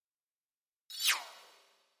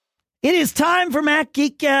It is time for Mac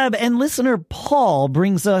Geek Gab, and listener Paul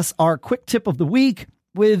brings us our quick tip of the week.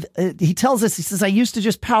 He tells us, he says, I used to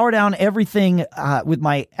just power down everything with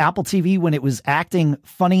my Apple TV when it was acting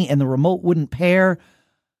funny and the remote wouldn't pair.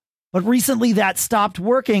 But recently that stopped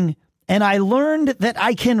working, and I learned that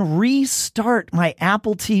I can restart my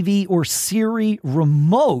Apple TV or Siri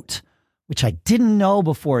remote, which I didn't know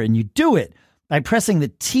before. And you do it by pressing the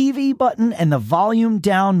TV button and the volume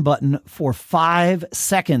down button for 5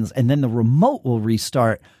 seconds, and then the remote will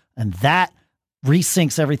restart, and that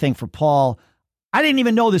resyncs everything for Paul. I didn't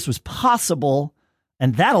even know this was possible,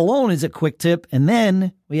 and that alone is a quick tip. And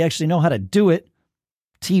then we actually know how to do it.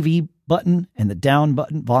 TV button and the down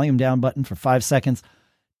button, volume down button for 5 seconds.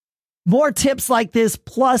 More tips like this,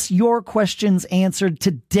 plus your questions answered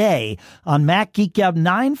today on Mac Geek Gab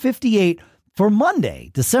 958 for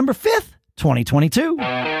Monday, December 5th, 2022.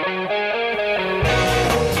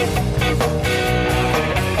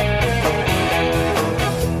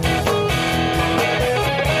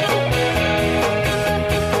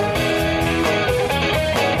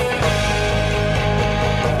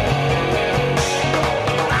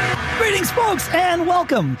 Greetings, folks, and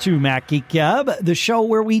welcome to Mac Geek Gab, the show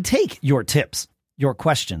where we take your tips, your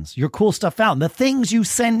questions, your cool stuff found, the things you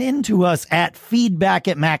send in to us at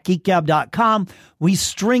feedback@macgeekgab.com. We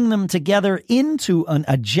string them together into an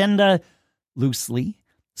agenda loosely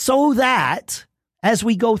so that as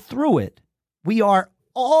we go through it, we are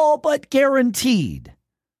all but guaranteed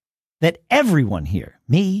that everyone here,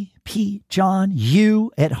 me, Pete, John,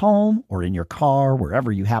 you at home or in your car,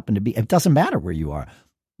 wherever you happen to be, it doesn't matter where you are,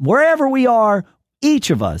 wherever we are,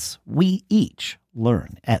 each of us, we each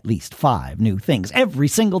learn at least 5 new things every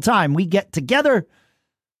single time we get together.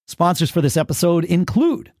 Sponsors for this episode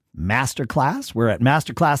include Masterclass. We're at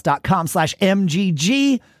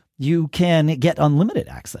masterclass.com/MGG. You can get unlimited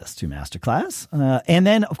access to Masterclass. And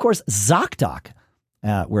then, of course, ZocDoc.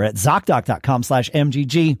 We're at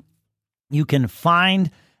ZocDoc.com/MGG. You can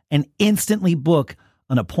find and instantly book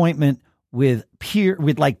an appointment with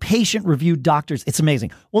patient reviewed doctors. It's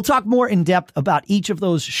amazing. We'll talk more in depth about each of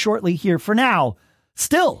those shortly here. For now,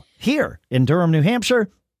 still here in Durham, New Hampshire.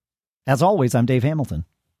 As always, I'm Dave Hamilton.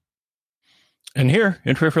 And here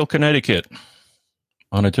in Fairfield, Connecticut,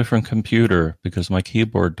 on a different computer because my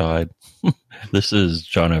keyboard died. This is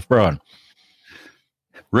John F. Braun.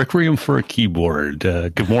 Requiem for a keyboard.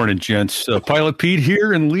 Good morning, gents. Pilot Pete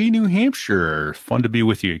here in Lee, New Hampshire. Fun to be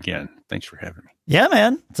with you again. Thanks for having me. Yeah,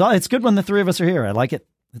 man. It's good when the three of us are here. I like it.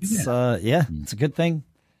 It's it's a good thing.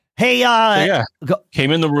 Hey,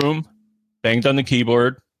 came in the room, banged on the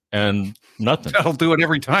keyboard, and nothing. I'll do it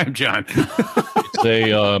every time, John. It's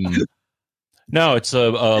a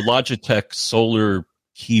Logitech Solar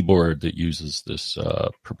keyboard that uses this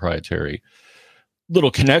proprietary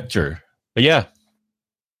little connector. But yeah,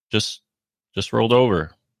 just rolled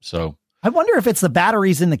over. So I wonder if it's the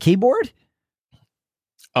batteries in the keyboard.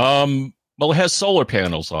 Well, it has solar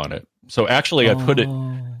panels on it. So actually I put it,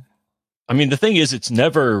 I mean, the thing is, it's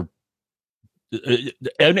never,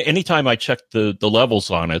 anytime I check the levels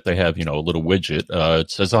on it, they have, a little widget. It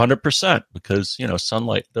says 100% because,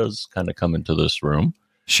 sunlight does kind of come into this room.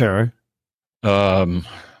 Sure. Well,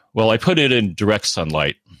 I put it in direct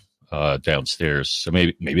sunlight downstairs. So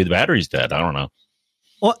maybe the battery's dead. I don't know.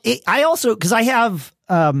 Well, I also, because I have,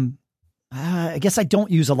 I guess I don't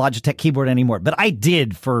use a Logitech keyboard anymore, but I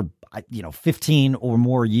did for 15 or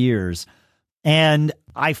more years. And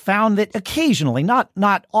I found that occasionally, not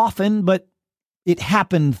often, but it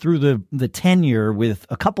happened through the tenure with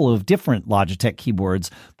a couple of different Logitech keyboards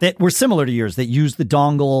that were similar to yours that use the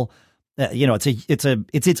dongle.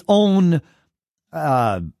 It's its own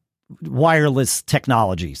wireless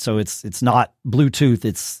technology. So it's not Bluetooth.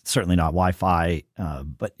 It's certainly not Wi-Fi.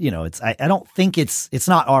 But I don't think it's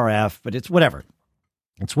not RF, but it's whatever.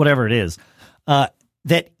 It's whatever it is.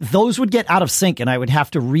 That those would get out of sync and I would have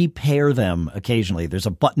to repair them occasionally. There's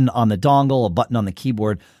a button on the dongle, a button on the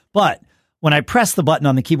keyboard. But when I press the button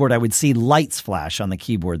on the keyboard, I would see lights flash on the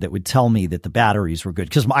keyboard that would tell me that the batteries were good.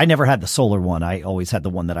 Because I never had the solar one. I always had the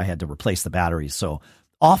one that I had to replace the batteries. So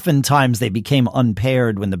oftentimes they became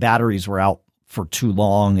unpaired when the batteries were out for too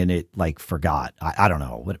long and it forgot. I don't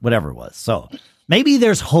know, whatever it was. So maybe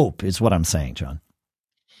there's hope is what I'm saying, John.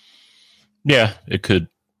 Yeah, it could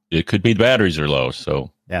be the batteries are low.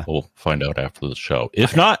 So yeah, we'll find out after the show.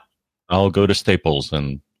 If not, I'll go to Staples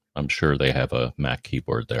and I'm sure they have a Mac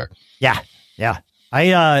keyboard there. Yeah. Yeah.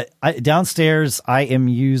 I downstairs, I am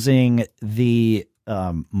using the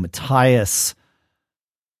Matthias,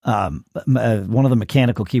 one of the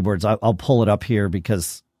mechanical keyboards. I'll pull it up here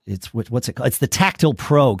because it's what's it called? It's the Tactile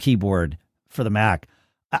Pro keyboard for the Mac.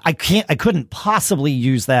 I couldn't possibly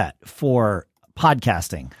use that for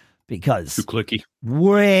podcasting because Too clicky.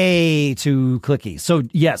 Way too clicky. So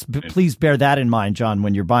yes, please bear that in mind, John,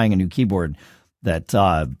 when you're buying a new keyboard, that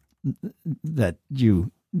that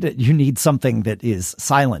you need something that is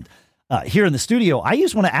silent. Here in the studio, I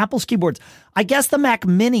use one of Apple's keyboards. I guess the Mac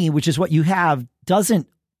Mini, which is what you have, doesn't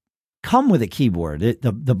come with a keyboard.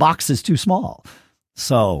 The box is too small.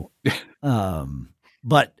 So,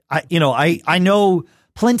 but I know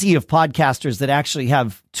plenty of podcasters that actually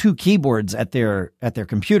have two keyboards at their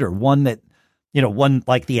computer. One that, one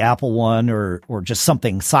like the Apple one or just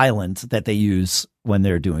something silent that they use when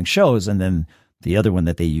they're doing shows, and then the other one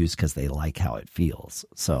that they use because they like how it feels.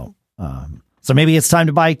 So, so maybe it's time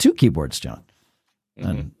to buy two keyboards, John.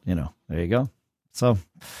 And, there you go. So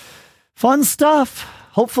fun stuff.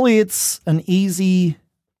 Hopefully it's an easy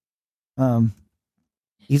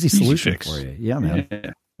solution fix for you. Yeah,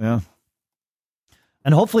 man. Yeah.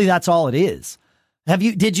 And hopefully that's all it is.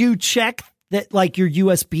 Did you check that like your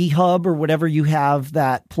USB hub or whatever you have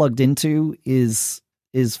that plugged into is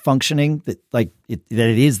functioning, that like that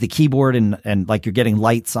it is the keyboard and like you're getting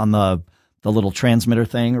lights on the little transmitter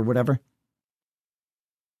thing or whatever?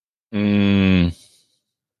 No.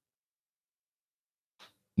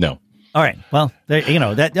 All right. Well,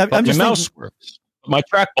 that I'm just my mouse works. My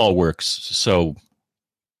trackball works. So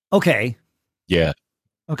okay. Yeah.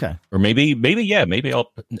 Okay. Or maybe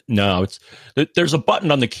I'll. No, there's a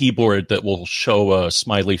button on the keyboard that will show a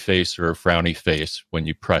smiley face or a frowny face when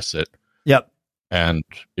you press it. Yep. And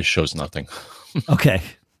it shows nothing. Okay.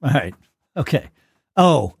 All right. Okay.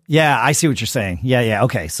 Oh, yeah. I see what you're saying. Yeah.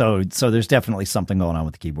 Okay. So there's definitely something going on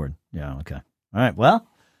with the keyboard. Yeah. Okay. All right. Well,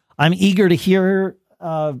 I'm eager to hear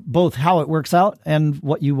both how it works out and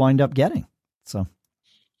what you wind up getting. So,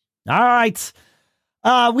 all right.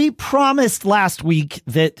 We promised last week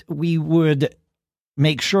that we would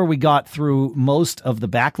make sure we got through most of the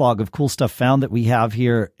backlog of cool stuff found that we have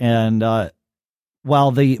here. And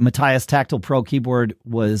while the Matthias Tactile Pro keyboard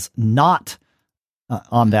was not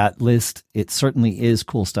on that list, it certainly is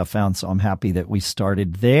cool stuff found. So I'm happy that we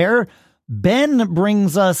started there. Ben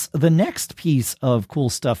brings us the next piece of cool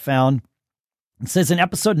stuff found. It says in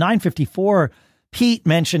episode 954, Pete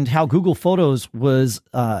mentioned how Google Photos was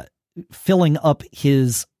filling up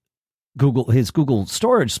his Google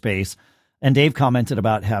storage space, and Dave commented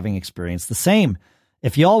about having experienced the same.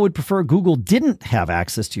 If y'all would prefer Google didn't have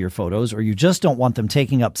access to your photos, or you just don't want them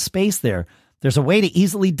taking up space there's a way to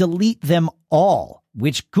easily delete them all,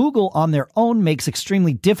 which Google on their own makes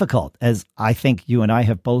extremely difficult, as I think you and I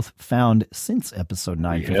have both found since episode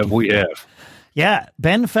 954. We have. Yeah,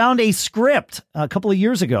 Ben found a script a couple of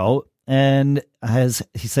years ago, and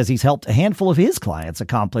he says he's helped a handful of his clients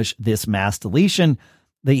accomplish this mass deletion.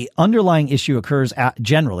 The underlying issue occurs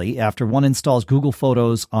generally after one installs Google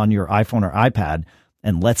Photos on your iPhone or iPad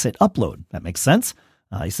and lets it upload. That makes sense.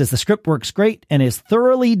 He says the script works great and is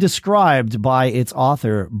thoroughly described by its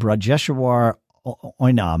author, Brajeshwar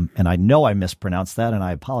Oinam. And I know I mispronounced that, and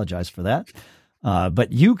I apologize for that.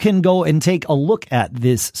 But you can go and take a look at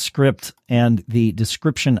this script and the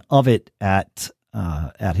description of it at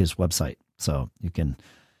his website. So you can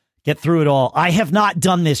get through it all. I have not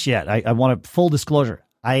done this yet. I want a full disclosure.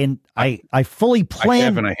 I fully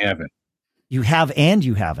plan. I haven't. You have and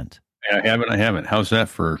you haven't. I haven't. How's that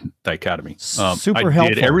for dichotomy? Super I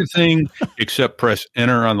helpful. did everything except press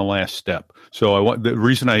enter on the last step. So the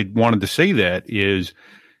reason I wanted to say that is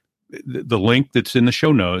the link that's in the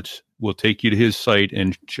show notes will take you to his site,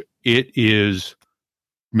 and it is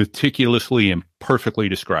meticulously and perfectly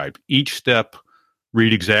described. Each step,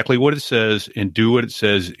 read exactly what it says and do what it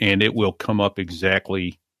says, and it will come up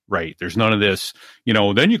exactly right. There's none of this,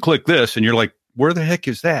 then you click this and you're like, where the heck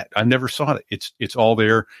is that? I never saw it. It's all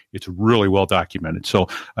there. It's really well documented. So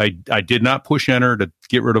I did not push enter to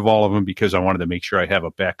get rid of all of them because I wanted to make sure I have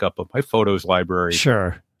a backup of my photos library.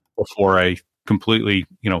 Sure. Before I completely,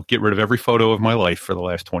 get rid of every photo of my life for the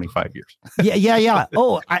last 25 years. Yeah.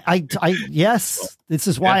 Oh, I yes. This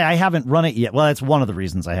is why I haven't run it yet. Well, that's one of the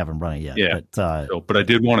reasons I haven't run it yet. Yeah. But I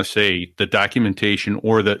did want to say the documentation,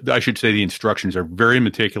 or I should say the instructions, are very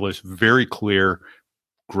meticulous, very clear,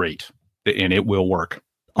 great, and it will work.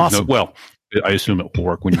 Awesome. I assume it will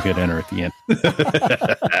work when you hit enter at the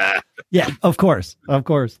end. Yeah, of course.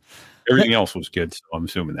 Everything else was good, so I'm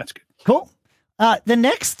assuming that's good. Cool. The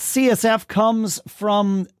next CSF comes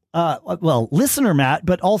from, listener Matt,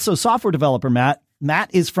 but also software developer Matt.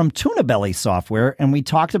 Matt is from Tuna Belly Software, and we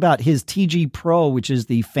talked about his TG Pro, which is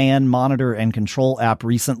the fan monitor and control app,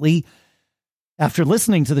 recently. After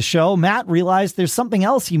listening to the show, Matt realized there's something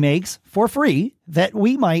else he makes for free that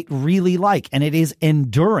we might really like, and it is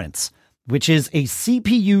Endurance. which is a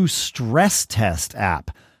CPU stress test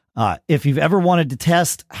app. If you've ever wanted to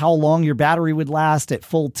test how long your battery would last at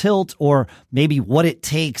full tilt, or maybe what it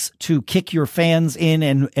takes to kick your fans in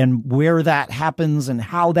and where that happens and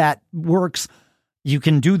how that works, you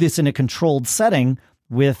can do this in a controlled setting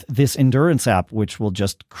with this Endurance app, which will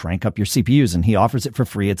just crank up your CPUs, and he offers it for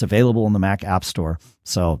free. It's available in the Mac App Store.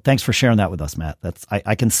 So thanks for sharing that with us, Matt.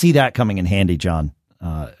 I can see that coming in handy, John,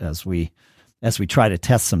 as we try to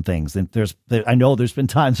test some things. And I know there's been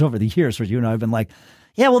times over the years where you and I have been like,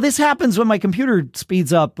 yeah, well, this happens when my computer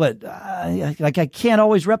speeds up, but I can't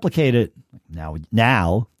always replicate it. Now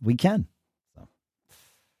we can. So.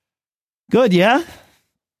 Good, yeah?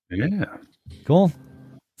 Yeah. Cool.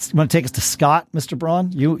 You want to take us to Scott, Mr.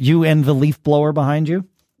 Braun? You and the leaf blower behind you?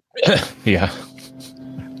 Yeah.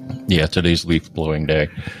 Yeah, today's leaf blowing day.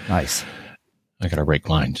 Nice. I got to rake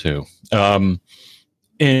mine, too.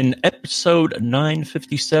 In episode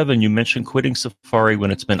 957, you mentioned quitting Safari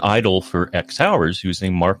when it's been idle for X hours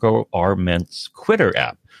using Marco Arment's Quitter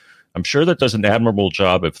app. I'm sure that does an admirable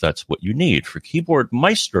job if that's what you need. For Keyboard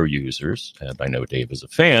Maestro users, and I know Dave is a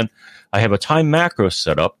fan, I have a time macro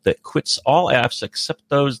set up that quits all apps except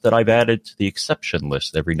those that I've added to the exception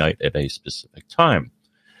list every night at a specific time.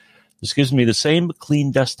 This gives me the same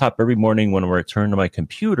clean desktop every morning when I return to my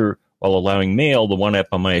computer, while allowing Mail, the one app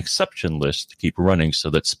on my exception list, to keep running so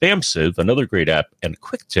that SpamSieve, another great app, and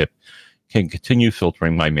QuickTip can continue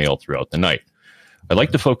filtering my mail throughout the night. I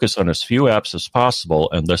like to focus on as few apps as possible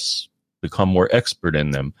and thus become more expert in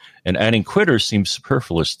them, and adding Quitter seems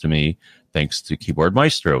superfluous to me thanks to Keyboard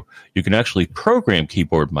Maestro. You can actually program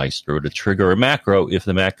Keyboard Maestro to trigger a macro if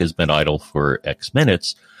the Mac has been idle for X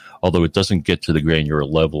minutes, although it doesn't get to the granular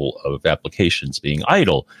level of applications being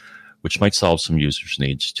idle, which might solve some users'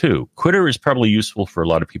 needs too. Quitter is probably useful for a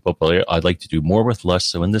lot of people, but I'd like to do more with less.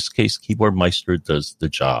 So in this case, Keyboard Maestro does the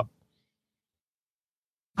job.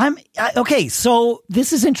 Okay. So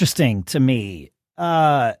this is interesting to me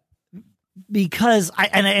because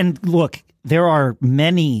look, there are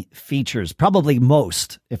many features, probably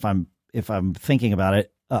most, if I'm thinking about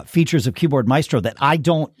it, features of Keyboard Maestro that I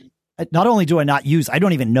don't. Not only do I not use, I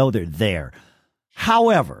don't even know they're there.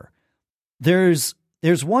 However, there's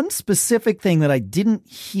one specific thing that I didn't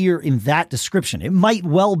hear in that description. It might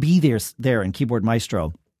well be there in Keyboard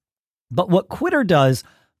Maestro. But what Quitter does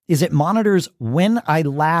is it monitors when I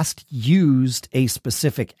last used a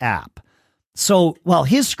specific app. So while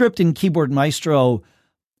his script in Keyboard Maestro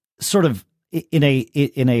sort of in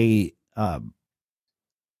a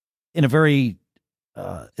very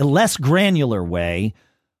less granular way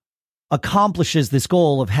accomplishes this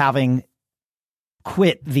goal of having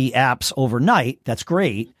quit the apps overnight. That's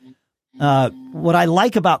great. What I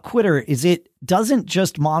like about Quitter is it doesn't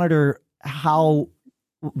just monitor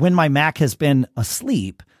when my Mac has been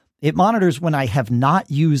asleep. It monitors when I have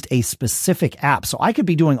not used a specific app. So I could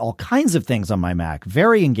be doing all kinds of things on my Mac,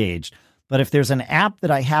 very engaged. But if there's an app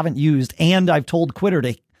that I haven't used and I've told Quitter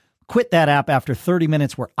to quit that app after 30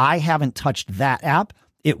 minutes where I haven't touched that app,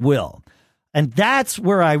 it will. And that's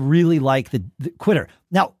where I really like the Quitter.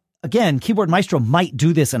 Now, again, Keyboard Maestro might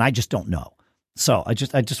do this, and I just don't know. So I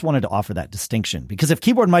just wanted to offer that distinction, because if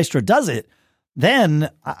Keyboard Maestro does it, then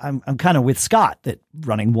I'm kind of with Scott that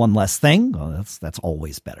running one less thing, well, that's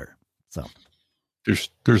always better. So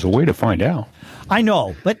there's a way to find out. I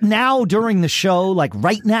know, but now during the show, like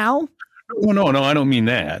right now. No, I don't mean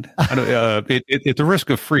that. At the risk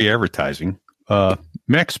of free advertising.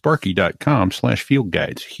 MacSparky.com/field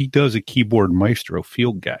guides. He does a Keyboard Maestro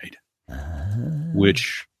field guide,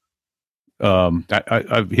 which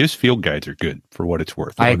his field guides are good for what it's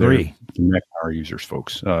worth. I agree. Mac Power users,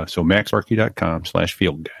 folks. So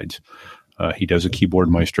MacSparky.com/field guides. He does a Keyboard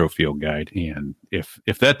Maestro field guide, and if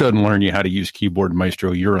that doesn't learn you how to use Keyboard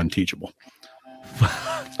Maestro, you're unteachable.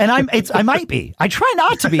 And I might be. I try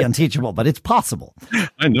not to be unteachable, but it's possible.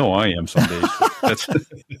 I know I am some days. That's.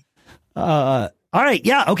 All right.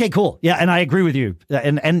 Yeah. Okay, cool. Yeah. And I agree with you.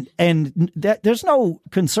 And there's no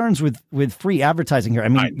concerns with free advertising here. I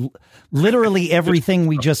mean, literally everything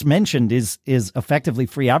we just mentioned is effectively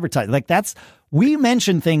free advertising. Like we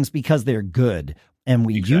mention things because they're good and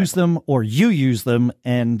we use them, or you use them,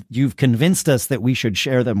 and you've convinced us that we should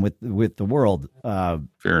share them with the world.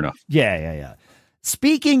 Fair enough. Yeah.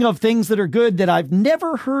 Speaking of things that are good that I've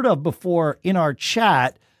never heard of before in our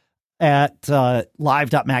chat, at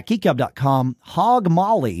live.macgeekgab.com, Hog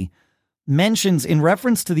Molly mentions, in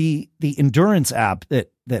reference to the Endurance app that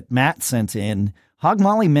Matt sent in, Hog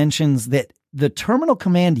Molly mentions that the terminal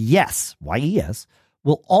command yes, YES,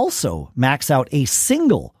 will also max out a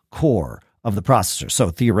single core of the processor. So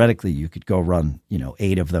theoretically, you could go run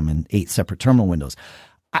 8 of them in 8 separate terminal windows.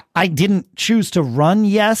 I didn't choose to run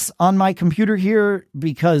yes on my computer here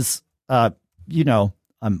because, I'm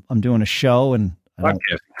doing a show and might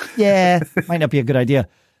not be a good idea.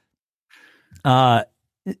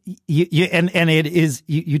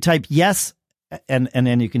 You type yes and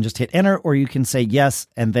then you can just hit enter, or you can say yes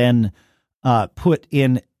and then put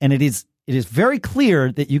in, and it is very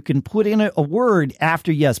clear that you can put in a word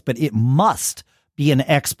after yes, but it must be an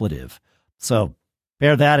expletive. So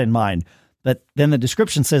bear that in mind. But then the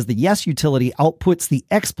description says the yes utility outputs the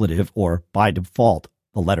expletive, or by default,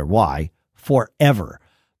 the letter Y, forever.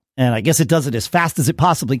 And I guess it does it as fast as it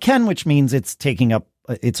possibly can, which means it's taking up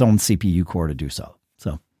its own CPU core to do so.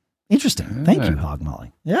 So interesting. Thank you, Hog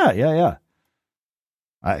Molly. Yeah.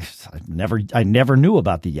 I never knew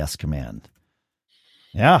about the yes command.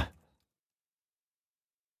 Yeah.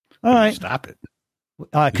 All right. Stop it.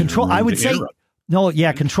 Control. I would say no.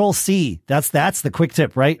 Yeah. Control C. That's the quick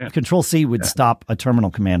tip, right? Yeah. Control C would stop a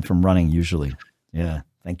terminal command from running usually. Yeah.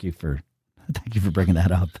 Thank you for bringing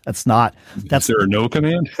that up. Is there a no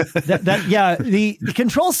command? The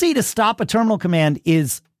Control C to stop a terminal command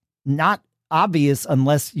is not obvious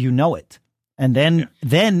unless you know it. And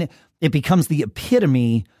then it becomes the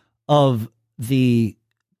epitome of the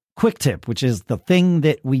quick tip, which is the thing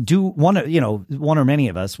that we do one or many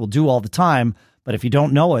of us will do all the time. But if you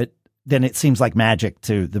don't know it, then it seems like magic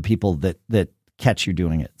to the people that catch you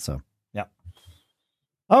doing it. So, yeah.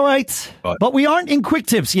 All right. But we aren't in quick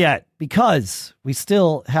tips yet because we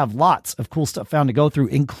still have lots of cool stuff found to go through,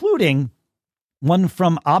 including one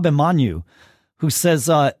from Abhimanyu, who says,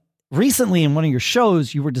 recently in one of your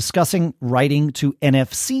shows, you were discussing writing to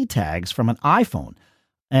NFC tags from an iPhone.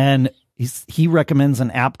 And he recommends an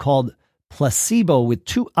app called Placebo with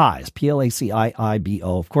 2 I's, Placiibo.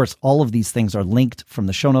 Of course, all of these things are linked from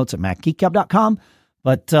the show notes at MacGeekGab.com.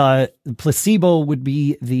 But Placebo would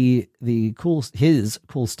be his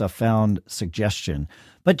cool stuff found suggestion.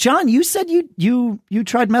 But John, you said you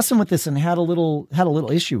tried messing with this and had a little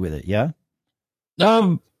issue with it, yeah?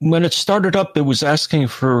 When it started up, it was asking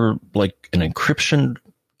for like an encryption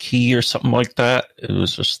key or something like that. It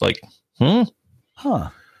was just like, Huh.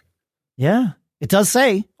 Yeah. It does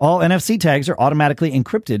say all NFC tags are automatically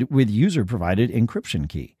encrypted with user-provided encryption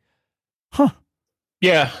key. Huh.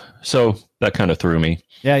 Yeah. So that kind of threw me.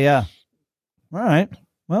 Yeah. All right.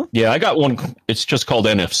 Well. Yeah, I got one. It's just called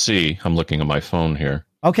NFC. I'm looking at my phone here.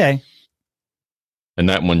 Okay. And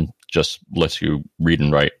that one just lets you read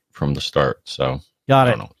and write from the start. So got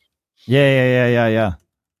it. Yeah.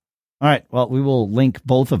 All right. Well, we will link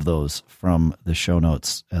both of those from the show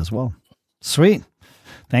notes as well. Sweet.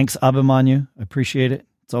 Thanks, Abhimanyu. I appreciate it.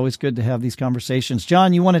 It's always good to have these conversations.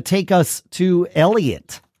 John, you want to take us to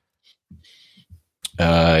Elliot?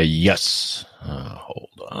 Yes.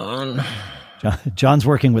 Hold on. John's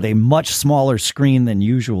working with a much smaller screen than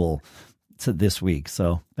usual this week,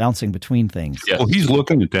 so bouncing between things. Yeah. Well, he's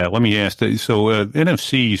looking at that. Let me ask that. So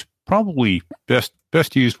NFC is probably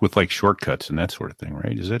best used with like shortcuts and that sort of thing,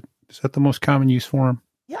 right? Is that the most common use for them?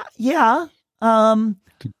 Yeah. To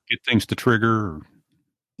get things to trigger. Or...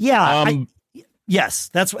 Yeah. Yes,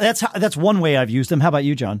 that's one way I've used them. How about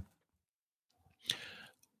you, John?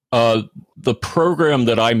 The program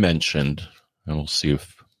that I mentioned, and we'll see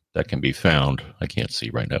if that can be found. I can't see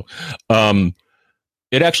right now.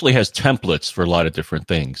 It actually has templates for a lot of different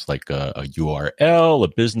things, like a URL, a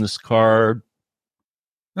business card,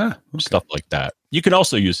 stuff like that. You can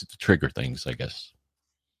also use it to trigger things, I guess.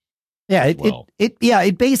 Yeah,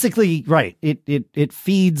 it basically It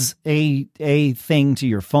feeds a thing to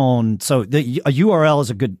your phone. So a URL is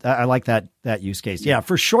a good. I like that use case. Yeah,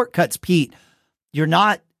 for shortcuts, Pete, you're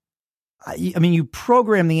not. I mean, you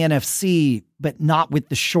program the NFC, but not with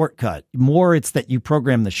the shortcut. More, it's that you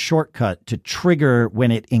program the shortcut to trigger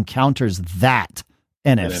when it encounters that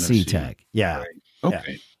NFC tag. Yeah. Right.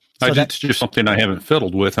 Okay. Yeah. So it's just something I haven't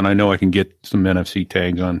fiddled with, and I know I can get some NFC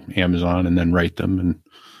tags on Amazon and then write them. And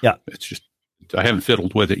it's just I haven't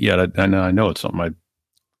fiddled with it yet. I know it's something I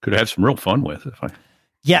could have some real fun with if I.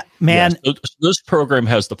 Yeah, man. Yeah, so this program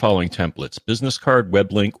has the following templates: business card,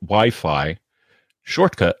 web link, Wi-Fi,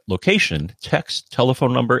 shortcut, location, text,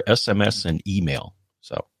 telephone number, SMS, and email.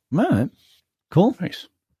 So, all right. Cool. Nice.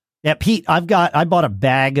 Yeah, Pete, I bought a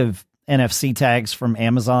bag of NFC tags from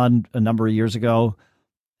Amazon a number of years ago,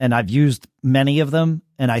 and I've used many of them,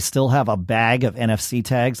 and I still have a bag of NFC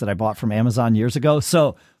tags that I bought from Amazon years ago.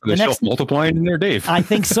 So they're self-multiplying in there, Dave. I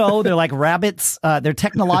think so. They're like rabbits. They're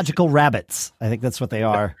technological rabbits. I think that's what they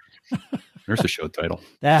are. There's a show title.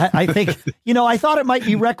 I think, I thought it might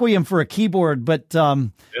be Requiem for a Keyboard, but I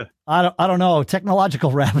don't know.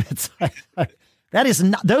 Technological rabbits.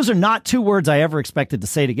 Those are not two words I ever expected to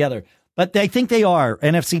say together. But I think they are.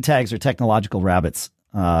 NFC tags are technological rabbits.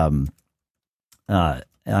 So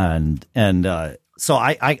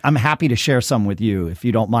I'm happy to share some with you if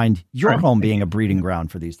you don't mind your home being a breeding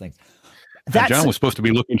ground for these things. John was supposed to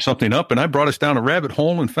be looking something up, and I brought us down a rabbit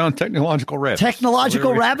hole and found technological rabbits.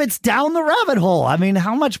 Technological rabbits down the rabbit hole. I mean,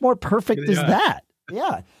 how much more perfect is that?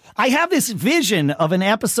 Yeah. I have this vision of an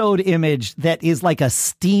episode image that is like a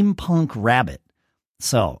steampunk rabbit.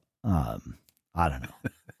 So, I don't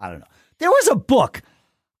know. There was a book.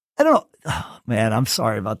 I don't know. Oh, man, I'm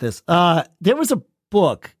sorry about this. There was a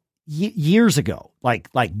book years ago, like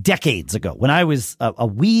decades ago, when I was a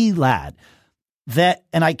wee lad,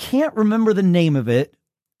 and I can't remember the name of it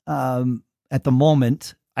at the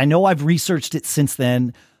moment. I know I've researched it since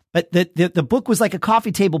then, but the book was like a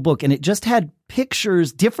coffee table book, and it just had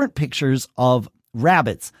different pictures of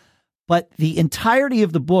rabbits. But the entirety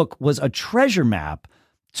of the book was a treasure map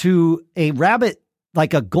to a rabbit,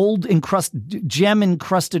 like a gem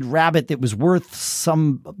encrusted rabbit that was worth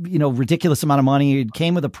some, ridiculous amount of money. It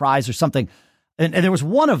came with a prize or something. And there was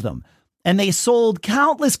one of them. And they sold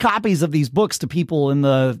countless copies of these books to people in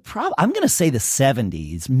I'm going to say the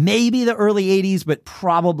 70s, maybe the early 80s, but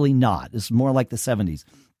probably not. It's more like the 70s.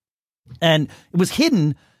 And it was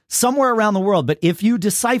hidden somewhere around the world. But if you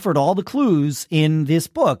deciphered all the clues in this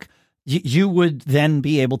book, you would then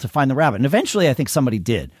be able to find the rabbit. And eventually, I think somebody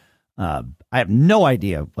did. I have no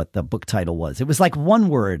idea what the book title was. It was like one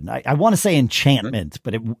word. I want to say enchantment,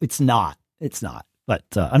 but it's not. It's not. But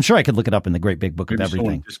I'm sure I could look it up in the great big book of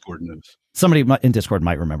everything. Discord knows. Somebody in Discord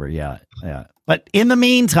might remember. Yeah. But in the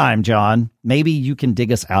meantime, John, maybe you can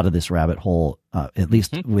dig us out of this rabbit hole, at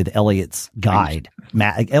least with Elliot's guide.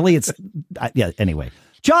 Anyway.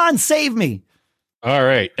 John, save me. All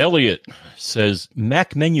right. Elliot says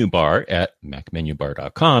Mac Menu Bar at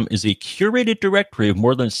macmenubar.com is a curated directory of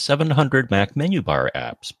more than 700 Mac Menu Bar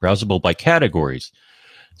apps, browsable by categories,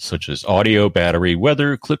 such as audio, battery,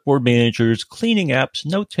 weather, clipboard managers, cleaning apps,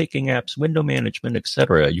 note-taking apps, window management,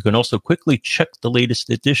 etc. You can also quickly check the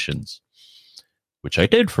latest editions, which I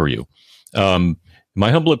did for you. In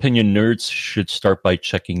my humble opinion, nerds should start by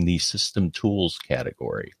checking the system tools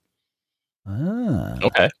category.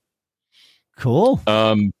 Okay. Cool.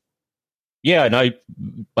 Yeah, and I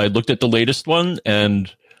looked at the latest one,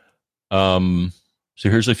 and so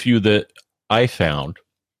here's a few that I found.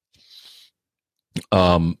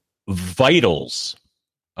 Vitals.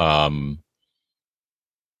 And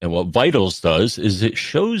what Vitals does is it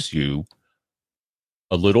shows you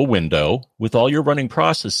a little window with all your running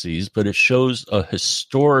processes, but it shows a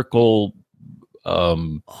historical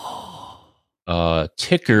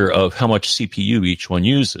ticker of how much CPU each one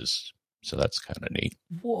uses. So that's kind of neat.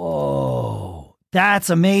 Whoa,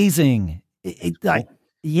 that's amazing.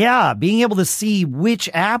 Yeah, being able to see which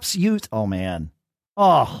apps use. Oh, man.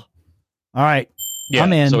 Oh, all right. Yeah,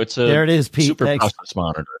 I'm in. So it's there it is, Pete. Super Thanks. process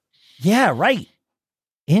monitor. Yeah, right.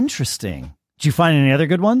 Interesting. Did you find any other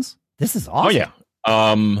good ones? This is awesome. Oh,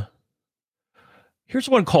 yeah. Here's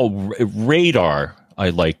one called Radar. I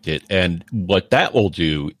liked it. And what that will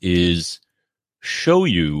do is show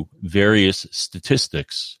you various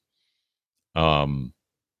statistics. And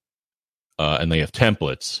they have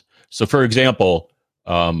templates. So, for example,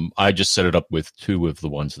 I just set it up with two of the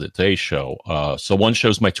ones that they show. So one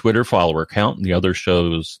shows my Twitter follower count, and the other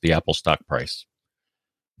shows the Apple stock price.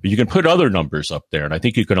 But you can put other numbers up there, and I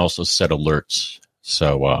think you can also set alerts.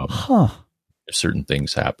 So if certain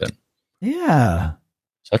things happen. Yeah.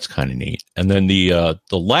 So that's kind of neat. And then the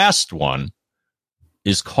last one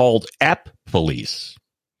is called App Police.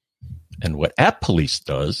 And what App Police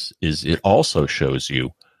does is it also shows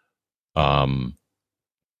you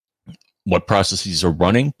what processes are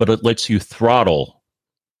running, but it lets you throttle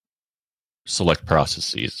select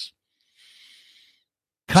processes.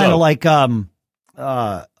 Kind of like App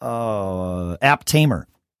Tamer,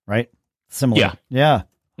 right? Similar. Yeah.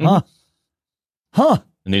 Mm-hmm. Huh.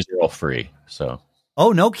 And these are all free. So.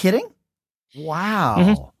 Oh, no kidding? Wow.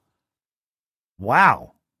 Mm-hmm.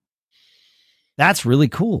 Wow. That's really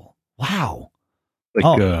cool. Wow.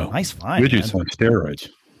 Like, nice find. Widgets on steroids.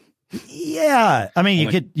 Yeah. I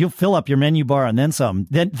mean, you'll fill up your menu bar and then some.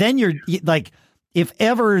 Then you're like, if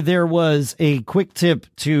ever there was a quick tip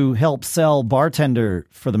to help sell Bartender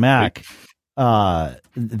for the Mac,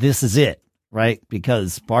 this is it, right?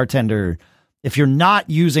 Because Bartender, if you're not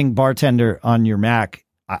using Bartender on your Mac,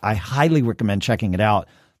 I highly recommend checking it out,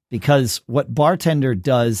 because what Bartender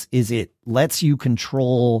does is it lets you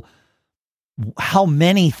control how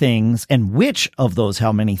many things and which of those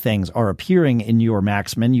how many things are appearing in your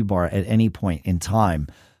Mac's menu bar at any point in time.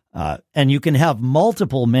 And you can have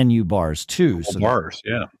multiple menu bars too. Bars,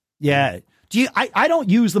 yeah. Yeah. I don't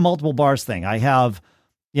use the multiple bars thing. I have,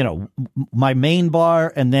 my main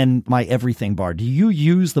bar and then my everything bar. Do you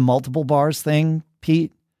use the multiple bars thing,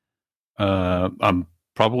 Pete? I'm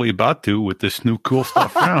probably about to with this new cool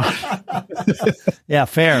stuff now. Yeah,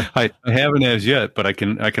 fair. I haven't as yet, but I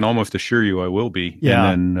can almost assure you I will be.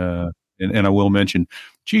 Yeah. And then, and I will mention,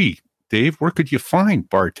 gee, Dave, where could you find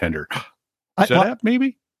Bartender? Setup,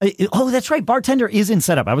 maybe? Oh, that's right. Bartender is in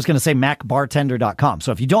Setup. I was going to say macbartender.com.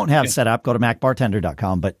 So if you don't have Setup, go to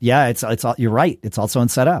macbartender.com. But yeah, it's you're right. It's also in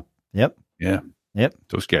Setup. Yep. Yeah. Yep.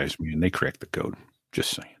 Those guys, man, they cracked the code.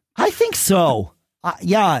 Just saying. I think so.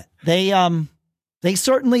 Yeah, they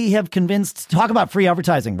certainly have convinced. Talk about free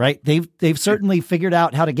advertising, right? They've certainly figured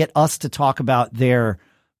out how to get us to talk about their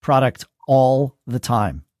product all the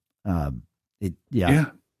time. Yeah.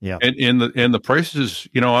 And the prices,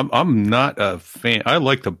 I'm not a fan. I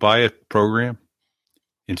like to buy a program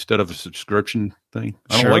instead of a subscription thing.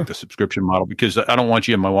 I don't like the subscription model because I don't want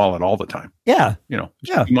you in my wallet all the time. Yeah.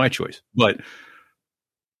 It's my choice. But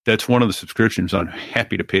that's one of the subscriptions I'm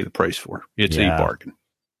happy to pay the price for. It's a bargain.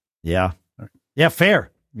 Yeah. Yeah. Fair.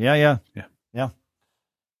 Yeah.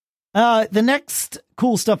 The next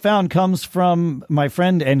cool stuff found comes from my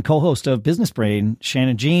friend and co-host of Business Brain,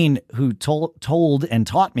 Shannon Jean, who told and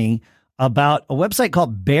taught me about a website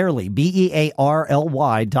called Bearly, BEARLY.ai.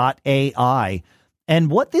 And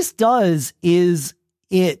what this does is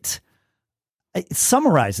it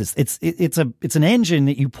summarizes. It's an engine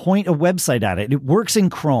that you point a website at it. It works in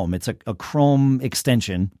Chrome. It's a Chrome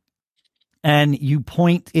extension, and you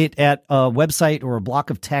point it at a website or a block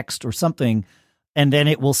of text or something, and then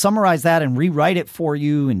it will summarize that and rewrite it for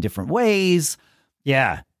you in different ways.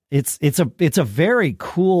 Yeah, it's a very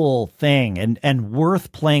cool thing and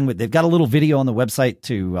worth playing with. They've got a little video on the website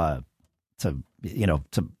to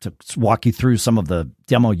walk you through some of the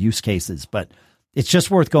demo use cases, but it's just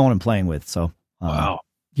worth going and playing with. So. Wow.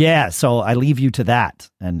 Yeah. So I leave you to that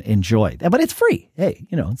and enjoy. But it's free. Hey,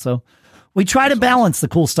 so we try to balance the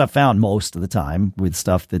cool stuff found most of the time with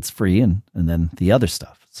stuff that's free and then the other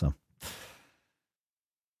stuff. So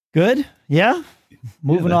good. Yeah.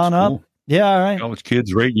 Moving on cool. up. Yeah. All right. College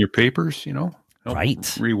kids writing your papers, right.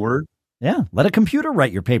 Reword. Yeah. Let a computer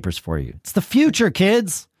write your papers for you. It's the future,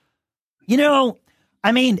 kids.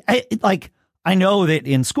 I know that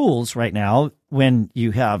in schools right now, when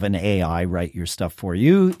you have an AI write your stuff for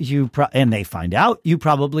you, and they find out, you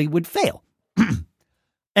probably would fail.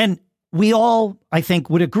 And we all, I think,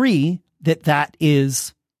 would agree that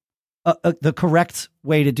is the correct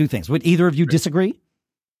way to do things. Would either of you disagree?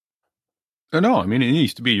 No, I mean, it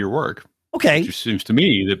needs to be your work. Okay. It just seems to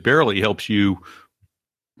me that Barely helps you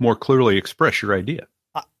more clearly express your idea.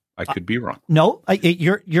 I could be wrong. No,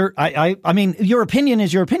 I mean, your opinion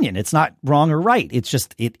is your opinion. It's not wrong or right. It's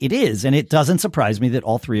just, it is. And it doesn't surprise me that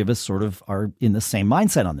all three of us sort of are in the same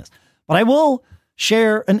mindset on this. But I will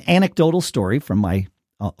share an anecdotal story from my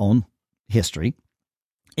own history.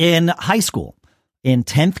 In high school, in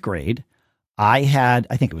 10th grade, I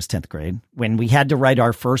think it was 10th grade, when we had to write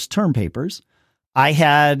our first term papers, I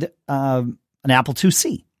had an Apple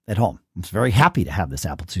IIc at home. I was very happy to have this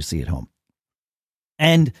Apple IIc at home.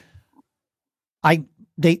 And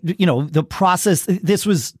the process, this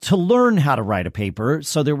was to learn how to write a paper.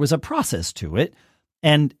 So there was a process to it.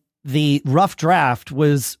 And the rough draft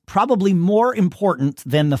was probably more important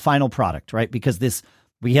than the final product, right? Because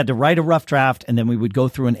we had to write a rough draft and then we would go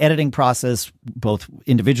through an editing process, both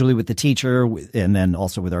individually with the teacher and then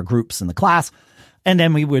also with our groups in the class. And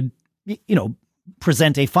then we would,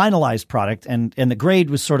 present a finalized product and the grade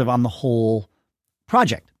was sort of on the whole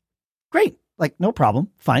project. Great. Like, no problem.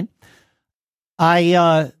 Fine. So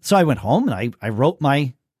I went home and I wrote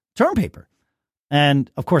my term paper.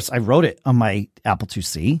 And of course I wrote it on my Apple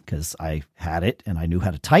IIc because I had it and I knew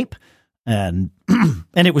how to type. And,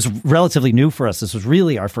 and it was relatively new for us. This was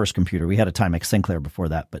really our first computer. We had a Timex Sinclair before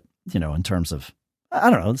that, but in terms of, I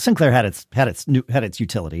don't know, Sinclair had its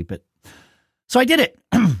utility, but so I did it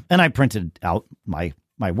and I printed out my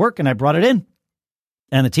work and I brought it in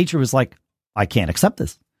and the teacher was like, I can't accept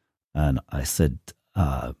this. And I said,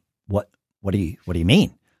 what do you mean?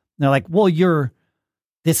 And they're like, well,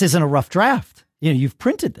 this isn't a rough draft. You've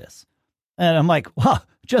printed this. And I'm like, well,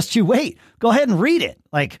 just you wait, go ahead and read it.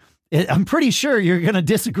 Like, I'm pretty sure you're going to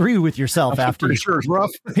disagree with yourself after. Pretty sure it's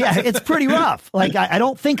rough. Yeah, it's pretty rough. Like, I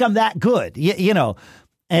don't think I'm that good,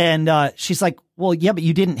 And she's like, well, yeah, but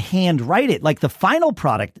you didn't hand write it. Like the final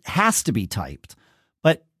product has to be typed,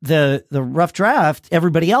 but the rough draft,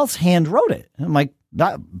 everybody else hand wrote it. And I'm like,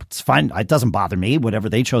 that's fine. It doesn't bother me, whatever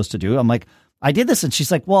they chose to do. I'm like, I did this. And she's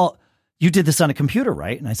like, well, you did this on a computer,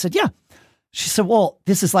 right? And I said, yeah. She said, well,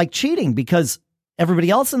 this is like cheating because everybody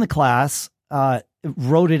else in the class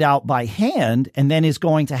wrote it out by hand and then is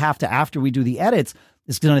going to have to, after we do the edits,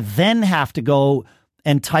 is going to then have to go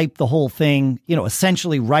and type the whole thing,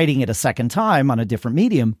 essentially writing it a second time on a different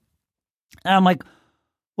medium. And I'm like,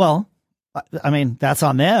 well, I mean, that's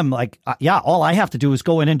on them. Like, all I have to do is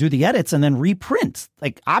go in and do the edits and then reprint,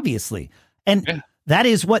 like, obviously. And that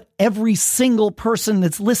is what every single person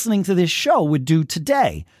that's listening to this show would do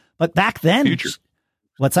today. But back then,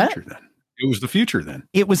 what's that? It was the future then.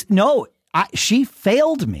 It was, she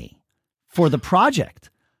failed me for the project.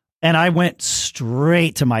 And I went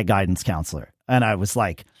straight to my guidance counselor. And I was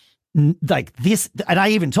like this. And I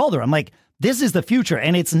even told her, I'm like, this is the future.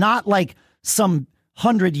 And it's not like some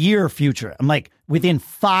 100-year future. I'm like, within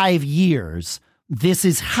 5 years, this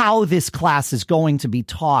is how this class is going to be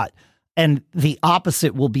taught. And the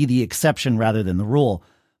opposite will be the exception rather than the rule.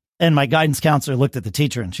 And my guidance counselor looked at the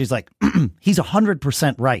teacher and she's like, he's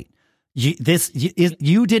 100% right.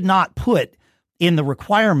 You did not put in the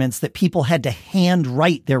requirements that people had to hand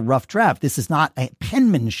write their rough draft. This is not a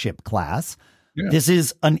penmanship class. Yeah. This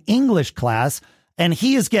is an English class. And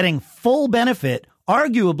he is getting full benefit,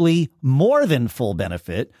 arguably more than full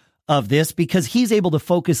benefit of this, because he's able to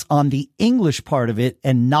focus on the English part of it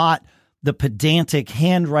and not the pedantic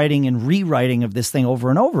handwriting and rewriting of this thing over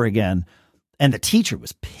and over again. And the teacher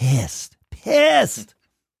was pissed.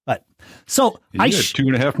 But so I had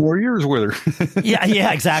 2.5 more years with her.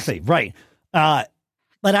 yeah, exactly. Right. But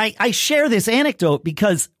I share this anecdote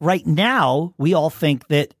because right now we all think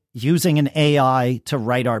that using an AI to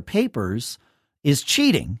write our papers is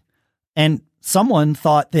cheating. And someone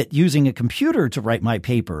thought that using a computer to write my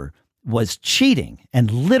paper was cheating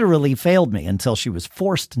and literally failed me until she was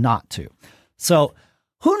forced not to. So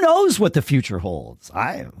who knows what the future holds?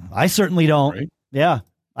 I certainly don't. Right. Yeah.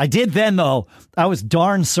 I did then, though. I was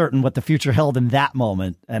darn certain what the future held in that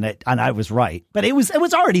moment, and I was right. But it was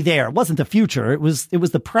already there. It wasn't the future. It was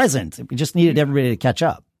the present. We just needed everybody to catch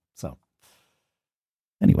up. So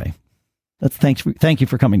anyway, thank you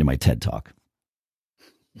for coming to my TED Talk.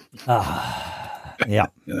 Yeah.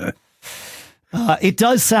 It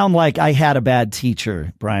does sound like I had a bad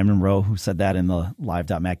teacher, Brian Monroe, who said that in the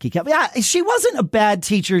live.macgeek. Yeah, she wasn't a bad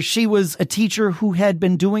teacher. She was a teacher who had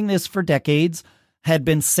been doing this for decades, had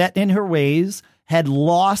been set in her ways, had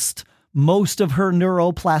lost most of her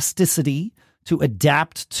neuroplasticity to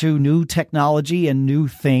adapt to new technology and new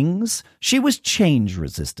things. She was change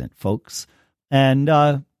resistant, folks. And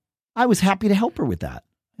I was happy to help her with that.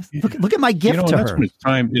 Look at my gift to that's her. When it's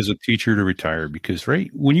time as a teacher to retire, because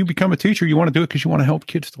when you become a teacher, you want to do it because you want to help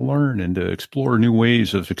kids to learn and to explore new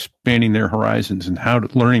ways of expanding their horizons and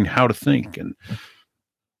learning how to think.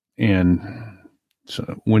 And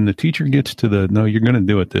so when the teacher gets to no, you're going to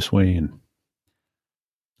do it this way, and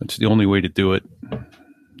that's the only way to do it.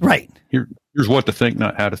 Right. Here's what to think,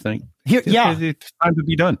 not how to think. It's time to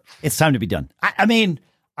be done. It's time to be done. I mean,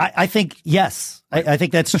 I think, yes, I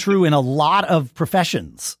think that's true in a lot of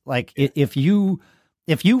professions. Like if you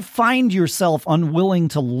find yourself unwilling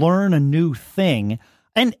to learn a new thing,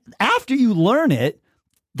 and after you learn it,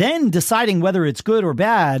 then deciding whether it's good or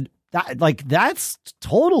bad, that's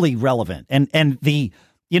totally relevant. And the,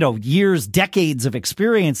 years, decades of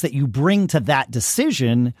experience that you bring to that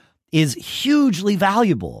decision is hugely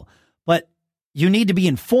valuable. But you need to be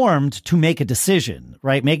informed to make a decision,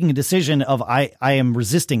 right? Making a decision of I am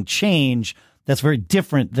resisting change. That's very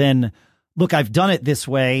different than, look, I've done it this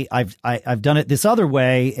way. I've done it this other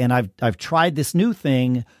way, and I've tried this new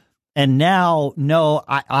thing. And now, no,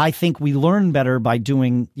 I think we learn better by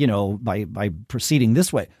doing, by proceeding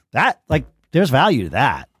this way. That, there's value to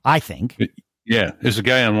that, I think. Yeah. There's a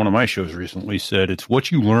guy on one of my shows recently said, it's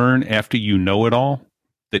what you learn after you know it all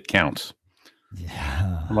that counts.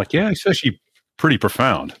 Yeah. I'm like, yeah, it's actually pretty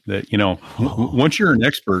profound that, once you're an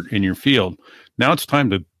expert in your field, now it's time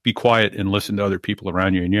to be quiet and listen to other people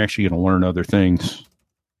around you. And you're actually going to learn other things,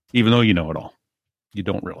 even though you know it all. You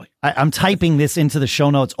don't really. I'm typing this into the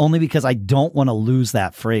show notes only because I don't want to lose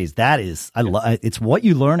that phrase. That is, it's what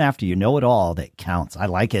you learn after you know it all that counts. I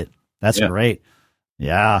like it. That's great.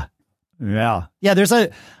 Yeah. Yeah. Yeah.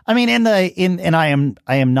 And I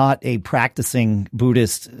am not a practicing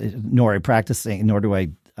Buddhist, nor do I.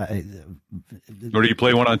 Or do you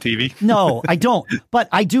play one on TV? No, I don't. But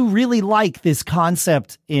I do really like this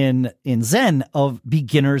concept in Zen of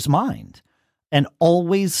beginner's mind. And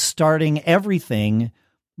always starting everything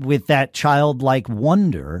with that childlike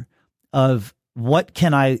wonder of what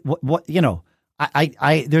can I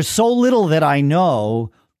there's so little that I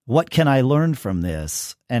know. What can I learn from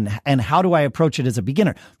this? And how do I approach it as a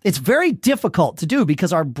beginner? It's very difficult to do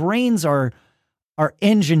because our brains are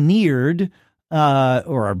engineered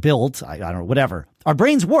or are built, I don't know, whatever. Our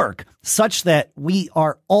brains work such that we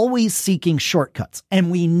are always seeking shortcuts,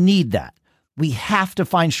 and we need that. We have to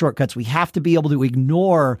find shortcuts. We have to be able to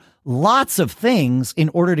ignore lots of things in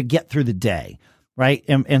order to get through the day, right?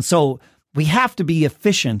 And so we have to be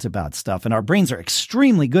efficient about stuff, and our brains are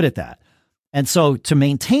extremely good at that. And so to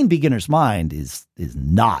maintain beginner's mind is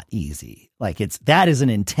not easy. Like that is an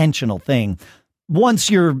intentional thing. Once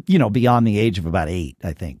you're, beyond the age of about 8,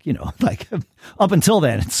 I think, like up until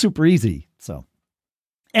then, it's super easy. So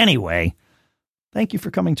anyway, thank you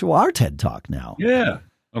for coming to our TED Talk now. Yeah.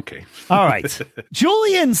 Okay. All right.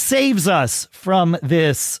 Julian saves us from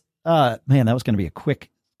this. Man, that was going to be a quick,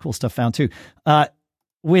 cool stuff found too.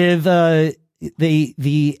 With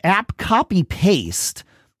the app Copy Paste,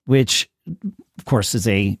 which of course is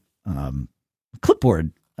a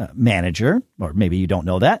clipboard manager, or maybe you don't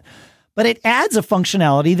know that, but it adds a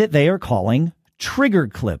functionality that they are calling Trigger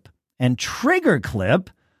Clip. And Trigger Clip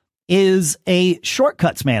is a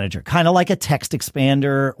shortcuts manager, kind of like a text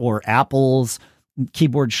expander or Apple's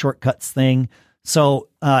keyboard shortcuts thing. So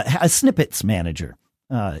a snippets manager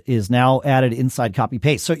is now added inside Copy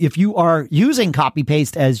Paste. So if you are using Copy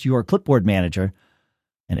Paste as your clipboard manager,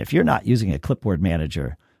 and if you're not using a clipboard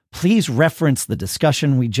manager, please reference the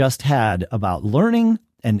discussion we just had about learning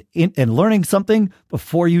and learning something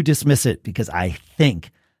before you dismiss it, because I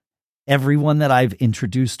think everyone that I've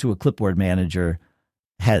introduced to a clipboard manager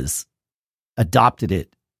has adopted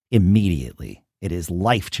it immediately. It is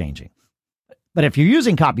life-changing. But if you're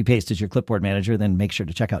using Copy Paste as your clipboard manager, then make sure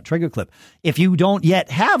to check out Trigger Clip. If you don't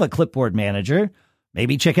yet have a clipboard manager,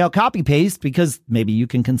 maybe check out Copy Paste, because maybe you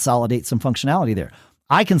can consolidate some functionality there.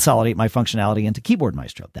 I consolidate my functionality into Keyboard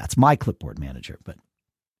Maestro. That's my clipboard manager. But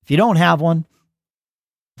if you don't have one,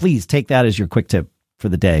 please take that as your quick tip for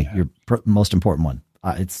the day, your most important one.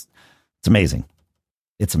 It's amazing.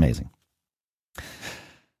 It's amazing.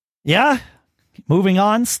 Yeah. Moving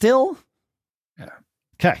on still. Yeah.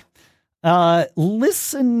 Okay.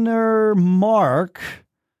 Listener Mark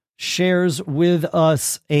shares with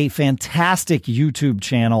us a fantastic YouTube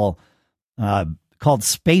channel called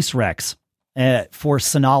Space Rex for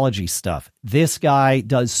Synology stuff. This guy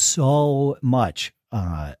does so much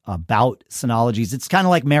about Synologies. It's kind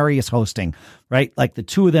of like Marius hosting, right? Like the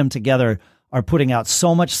two of them together are putting out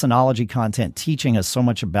so much Synology content, teaching us so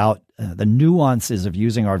much about the nuances of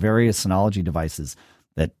using our various Synology devices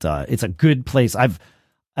that it's a good place.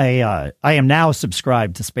 I am now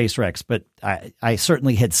subscribed to Space Rex, but I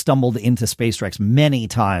certainly had stumbled into Space Rex many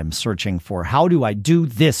times searching for how do I do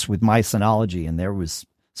this with my Synology, and there was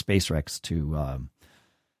Space Rex to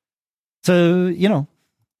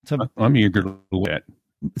I'm eager to look at.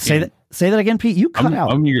 Say that again, Pete. You cut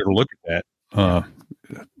out. I'm eager to look at that.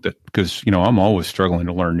 Because I'm always struggling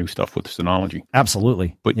to learn new stuff with Synology.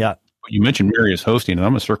 Absolutely, but yeah. You mentioned Marius hosting, and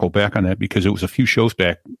I'm going to circle back on that because it was a few shows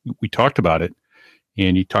back we talked about it,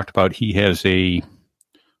 and he talked about he has an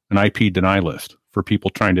IP deny list for people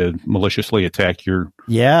trying to maliciously attack your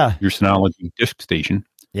Synology disk station.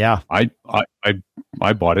 Yeah, I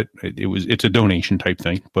bought it. It's a donation type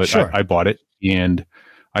thing, but sure. I bought it, and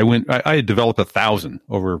I had developed 1,000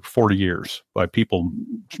 over 40 years by people.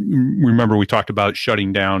 Remember, we talked about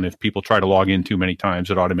shutting down. If people try to log in too many times,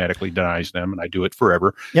 it automatically denies them, and I do it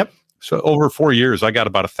forever. Yep. So over 4 years, I got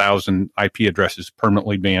about 1,000 IP addresses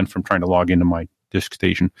permanently banned from trying to log into my disk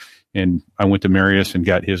station. And I went to Marius and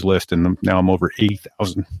got his list, and now I'm over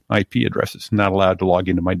 80,000 IP addresses not allowed to log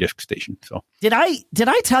into my disk station. So did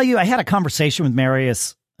I tell you I had a conversation with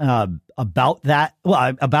Marius about that?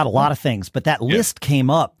 Well, about a lot of things, but that list came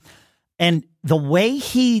up, and the way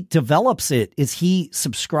he develops it is he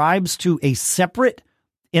subscribes to a separate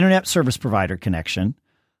internet service provider connection,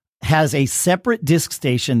 has a separate disk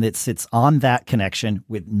station that sits on that connection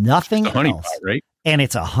with nothing else. Honeypot, right? And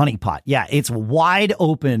it's a honeypot. Yeah, it's wide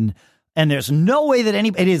open, and there's no way that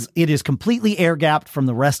it is completely air gapped from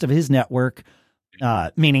the rest of his network.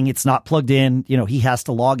 Meaning it's not plugged in. He has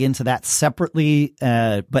to log into that separately,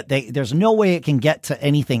 but there's no way it can get to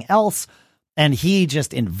anything else. And he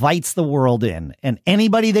just invites the world in, and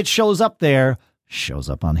anybody that shows up there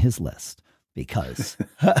shows up on his list because,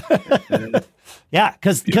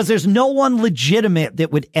 because there's no one legitimate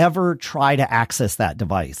that would ever try to access that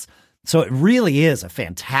device. So it really is a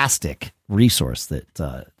fantastic resource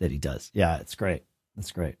that he does. Yeah, it's great.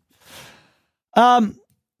 That's great.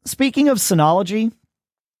 Speaking of Synology,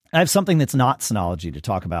 I have something that's not Synology to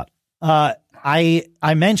talk about. I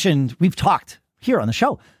mentioned, we've talked here on the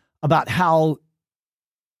show about how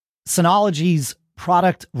Synology's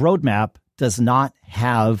product roadmap does not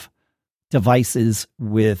have devices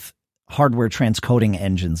with hardware transcoding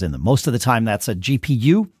engines in them. Most of the time that's a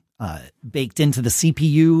GPU baked into the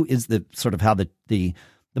CPU is the sort of how the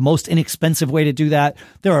most inexpensive way to do that.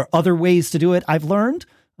 There are other ways to do it. I've learned.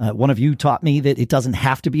 One of you taught me that it doesn't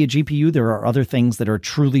have to be a GPU. There are other things that are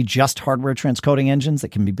truly just hardware transcoding engines that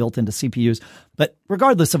can be built into CPUs. But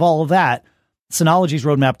regardless of all of that, Synology's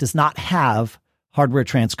roadmap does not have hardware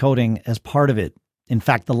transcoding as part of it. In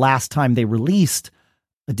fact, the last time they released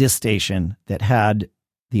a disk station that had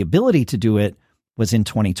the ability to do it was in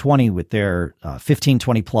 2020 with their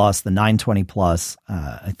 1520 plus, the 920 plus.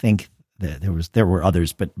 I think there were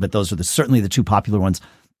others, but those are certainly the two popular ones.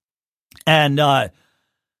 And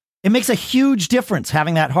it makes a huge difference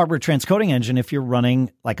having that hardware transcoding engine if you're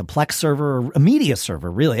running like a Plex server or a media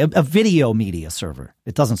server, really, a video media server.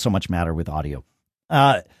 It doesn't so much matter with audio.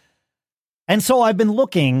 And so I've been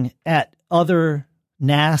looking at other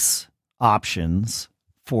NAS options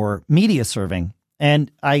for media serving,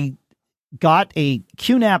 and I got a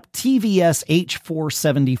QNAP TVS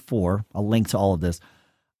H474. I'll link to all of this,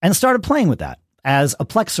 and started playing with that as a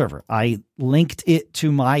Plex server. I linked it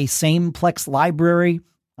to my same Plex library.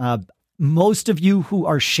 Most of you who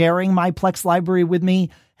are sharing my Plex library with me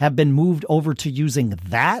have been moved over to using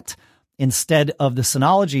that instead of the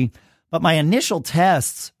Synology. But my initial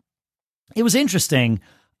tests, it was interesting.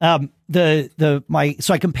 So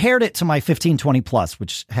I compared it to my 1520 Plus,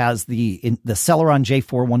 which has the Celeron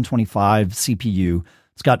J4 125 CPU.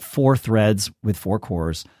 It's got 4 threads with 4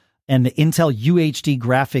 cores, and the Intel UHD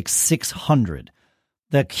Graphics 600.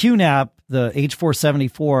 The QNAP, the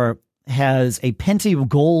H474, has a Pentium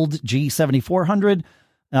Gold G7400.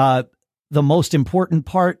 The most important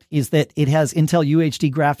part is that it has Intel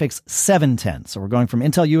UHD Graphics 710. So we're going from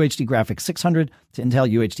Intel UHD Graphics 600 to Intel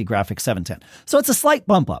UHD Graphics 710. So it's a slight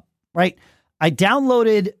bump up, right? I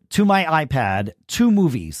downloaded to my iPad 2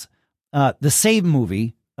 movies, the same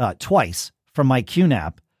movie twice from my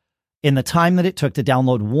QNAP in the time that it took to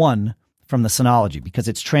download one from the Synology, because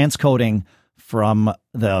it's transcoding from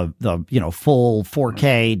the full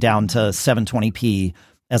 4K down to 720p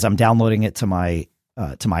as I'm downloading it to my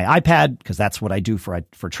iPad, because that's what I do for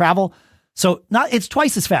travel. So it's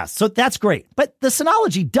twice as fast. So that's great. But the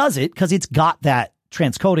Synology does it because it's got that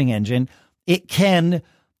transcoding engine. It can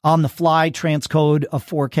on the fly transcode a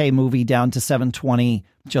 4K movie down to 720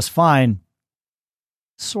 just fine.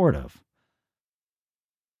 Sort of.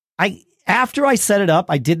 After I set it up,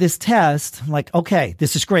 I did this test. I'm like, okay,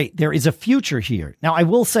 this is great. There is a future here. Now, I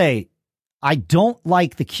will say, I don't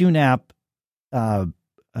like the QNAP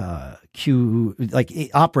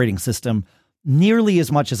operating system nearly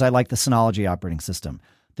as much as I like the Synology operating system.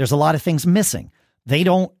 There's a lot of things missing. They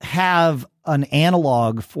don't have an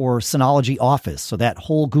analog for Synology Office. So that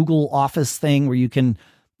whole Google Office thing where you can,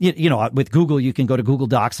 with Google, you can go to Google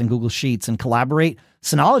Docs and Google Sheets and collaborate.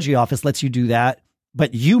 Synology Office lets you do that,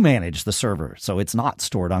 but you manage the server. So it's not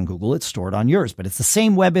stored on Google, it's stored on yours, but it's the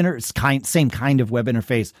same same kind of web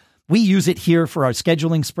interface. We use it here for our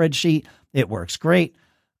scheduling spreadsheet. It works great.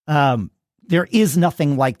 There is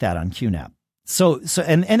nothing like that on QNAP. So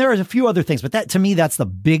and there are a few other things, but that, to me, that's the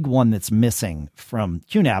big one that's missing from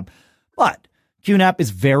QNAP. But QNAP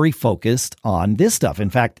is very focused on this stuff. In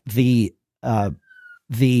fact, the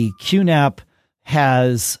QNAP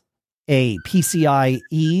has a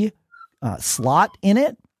PCIe slot in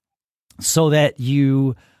it so that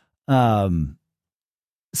you can,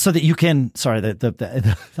 sorry,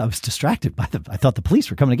 I was distracted by I thought the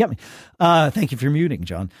police were coming to get me. Thank you for muting,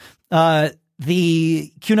 John.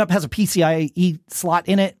 The QNAP has a PCIe slot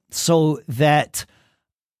in it so that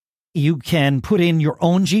you can put in your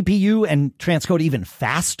own GPU and transcode even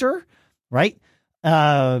faster, right?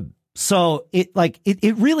 So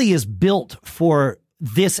it really is built for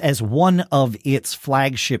this as one of its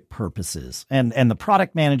flagship purposes. And the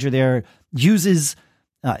product manager there uses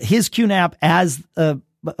his QNAP as a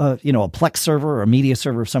Plex server or a media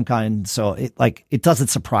server of some kind. So it doesn't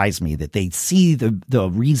surprise me that they see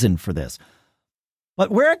the reason for this. But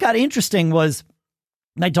where it got interesting was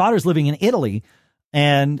my daughter's living in Italy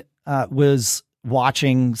and was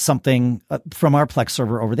watching something from our Plex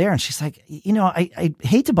server over there. And she's like, I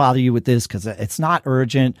hate to bother you with this because it's not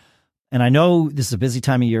urgent. And I know this is a busy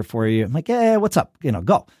time of year for you. I'm like, yeah, what's up?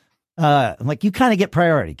 Go. I'm like, you kind of get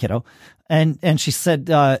priority, kiddo. And she said,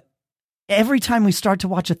 every time we start to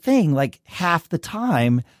watch a thing, like half the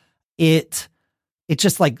time, it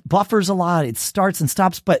just like buffers a lot. It starts and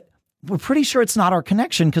stops, but we're pretty sure it's not our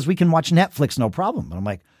connection because we can watch Netflix, no problem. And I'm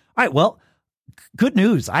like, all right, well, good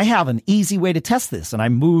news. I have an easy way to test this. And I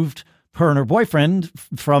moved her and her boyfriend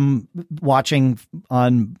from watching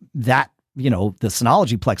on that, the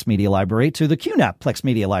Synology Plex Media Library to the QNAP Plex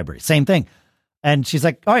Media Library. Same thing. And she's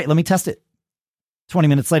like, all right, let me test it. 20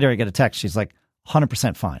 minutes later, I get a text. She's like,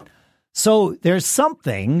 100% fine. So there's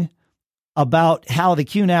something about how the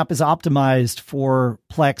QNAP is optimized for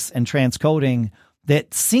Plex and transcoding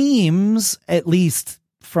that seems, at least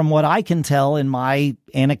from what I can tell in my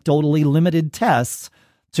anecdotally limited tests,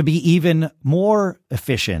 to be even more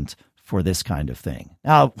efficient for this kind of thing.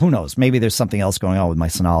 Now, who knows? Maybe there's something else going on with my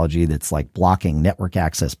Synology that's like blocking network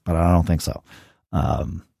access, but I don't think so.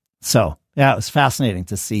 So yeah, it was fascinating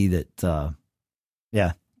to see that, the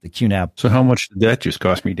QNAP. So how much did that just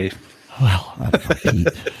cost me, Dave? Well, I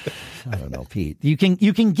don't know, Pete. You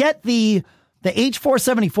can get the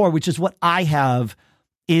H474, which is what I have,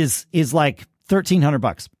 is like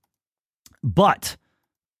 $1,300. But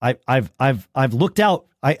I've looked out.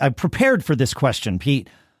 I've prepared for this question, Pete.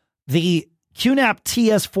 The QNAP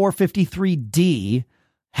TS453D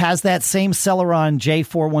has that same Celeron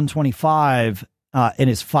J4125 and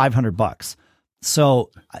is $500.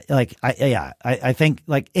 So I think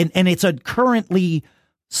like, and it's a currently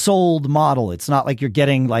sold model. It's not like you're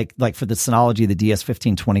getting like for the Synology, the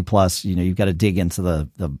DS1520 Plus, you've got to dig into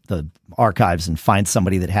the archives and find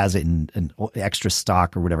somebody that has it in extra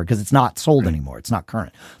stock or whatever, because it's not sold anymore. It's not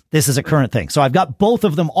current. This is a current thing. So I've got both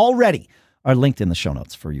of them already are linked in the show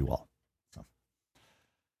notes for you all. So.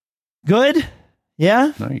 Good.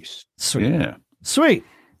 Yeah. Nice. Sweet. Yeah.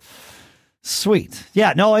 Sweet.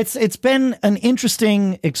 Yeah, no, it's been an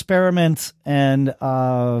interesting experiment, and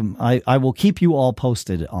I will keep you all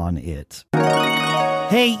posted on it.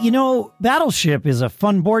 Hey, Battleship is a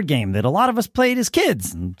fun board game that a lot of us played as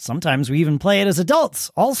kids, and sometimes we even play it as adults.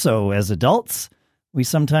 Also, as adults, we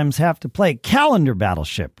sometimes have to play Calendar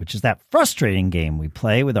Battleship, which is that frustrating game we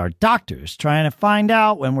play with our doctors, trying to find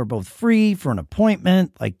out when we're both free for an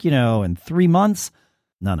appointment, like, in 3 months.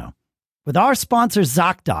 No. With our sponsor,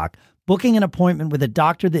 ZocDoc, booking an appointment with a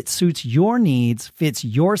doctor that suits your needs, fits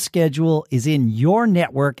your schedule, is in your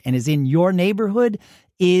network, and is in your neighborhood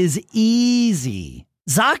is easy.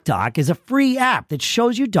 ZocDoc is a free app that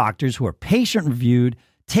shows you doctors who are patient-reviewed,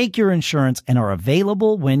 take your insurance, and are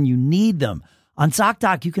available when you need them. On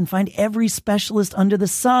ZocDoc, you can find every specialist under the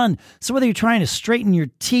sun. So whether you're trying to straighten your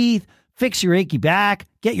teeth, fix your achy back,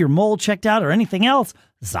 get your mole checked out, or anything else,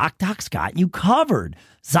 ZocDoc's got you covered.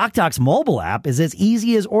 ZocDoc's mobile app is as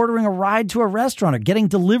easy as ordering a ride to a restaurant or getting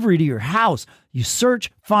delivery to your house. You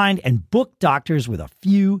search, find, and book doctors with a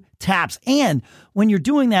few taps. And when you're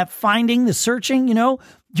doing that finding, the searching,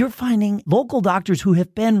 you're finding local doctors who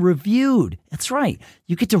have been reviewed. That's right.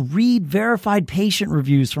 You get to read verified patient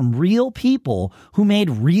reviews from real people who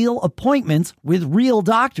made real appointments with real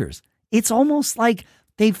doctors. It's almost like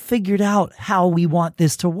they've figured out how we want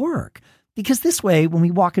this to work. Because this way, when we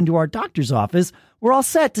walk into our doctor's office, we're all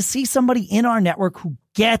set to see somebody in our network who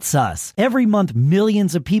gets us. Every month,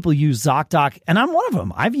 millions of people use ZocDoc, and I'm one of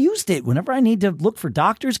them. I've used it whenever I need to look for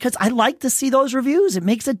doctors because I like to see those reviews. It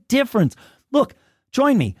makes a difference. Look,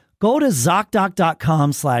 join me. Go to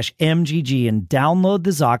ZocDoc.com/MGG and download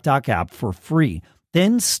the ZocDoc app for free.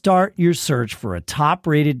 Then start your search for a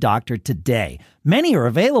top-rated doctor today. Many are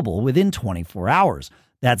available within 24 hours.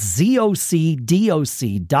 That's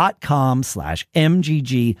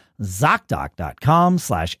ZocDoc.com/MGG,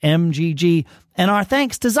 ZocDoc.com/MGG, and our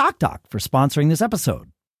thanks to ZocDoc for sponsoring this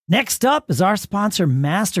episode. Next up is our sponsor,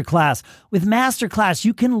 Masterclass. With Masterclass,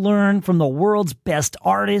 you can learn from the world's best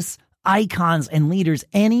artists, icons, and leaders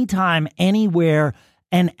anytime, anywhere,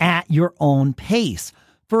 and at your own pace.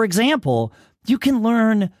 For example, you can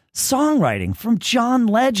learn songwriting from John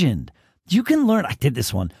Legend. You can learn, I did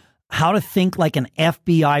this one, how to think like an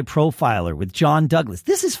FBI profiler with John Douglas.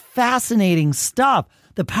 This is fascinating stuff.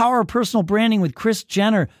 The power of personal branding with Kris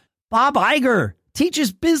Jenner. Bob Iger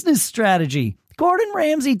teaches business strategy. Gordon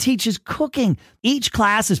Ramsay teaches cooking. Each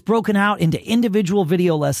class is broken out into individual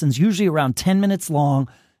video lessons, usually around 10 minutes long.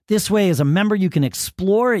 This way, as a member, you can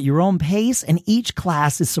explore at your own pace, and each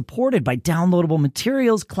class is supported by downloadable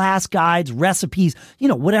materials, class guides, recipes,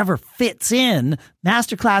 whatever fits in.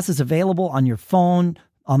 Masterclass is available on your phone,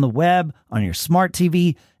 on the web, on your smart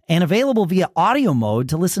TV, and available via audio mode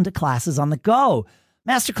to listen to classes on the go.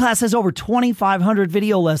 Masterclass has over 2,500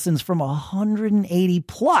 video lessons from 180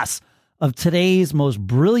 plus of today's most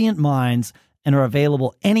brilliant minds and are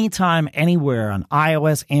available anytime, anywhere on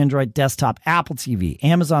iOS, Android, desktop, Apple TV,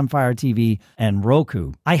 Amazon Fire TV, and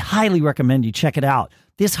Roku. I highly recommend you check it out.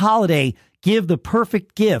 This holiday, give the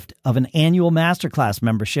perfect gift of an annual Masterclass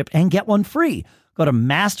membership and get one free. Go to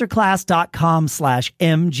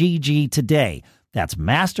masterclass.com/MGG today. That's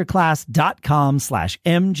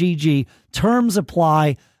masterclass.com/MGG. Terms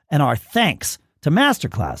apply, and our thanks to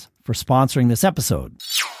Masterclass for sponsoring this episode.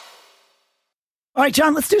 All right,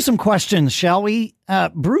 John, let's do some questions, shall we?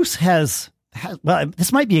 Bruce has well,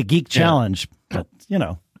 this might be a geek challenge. But,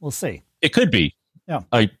 we'll see. It could be. Yeah.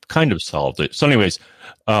 I kind of solved it. So anyways,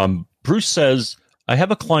 Bruce says, I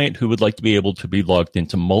have a client who would like to be able to be logged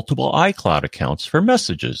into multiple iCloud accounts for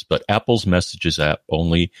messages, but Apple's Messages app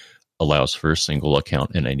only allows for a single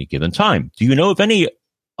account at any given time. Do you know of any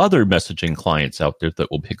other messaging clients out there that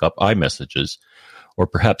will pick up iMessages, or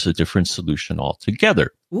perhaps a different solution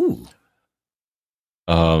altogether? Ooh.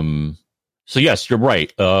 So yes, you're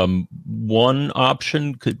right. One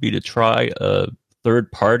option could be to try a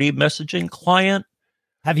third-party messaging client.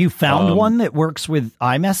 Have you found one that works with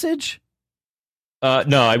iMessage?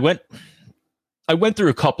 No, I went through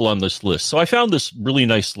a couple on this list. So I found this really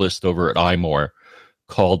nice list over at iMore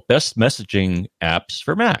called Best Messaging Apps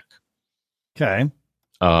for Mac. Okay.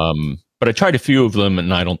 But I tried a few of them,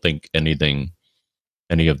 and I don't think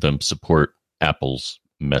any of them support Apple's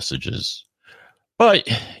messages. But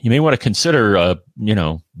you may want to consider,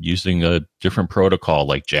 using a different protocol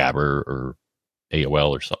like Jabber or AOL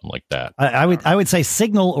or something like that. I would say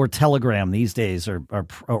Signal or Telegram these days, or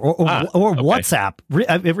WhatsApp.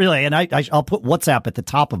 Really, and I'll put WhatsApp at the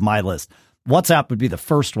top of my list. WhatsApp would be the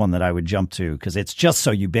first one that I would jump to because it's just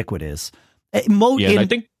so ubiquitous. I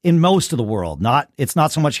think in most of the world, it's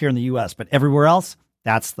not so much here in the U.S., but everywhere else,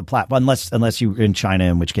 that's the platform. Unless you're in China,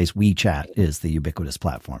 in which case WeChat is the ubiquitous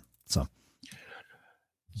platform. So,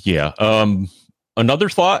 yeah. Another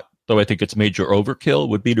thought, though I think it's major overkill,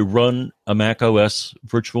 would be to run a Mac OS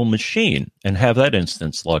virtual machine and have that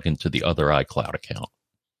instance log into the other iCloud account.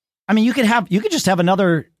 I mean, you could just have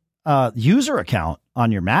another user account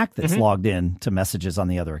on your Mac that's logged in to messages on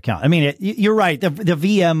the other account. I mean, you're right. The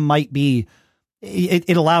VM might be,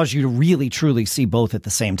 it allows you to really truly see both at the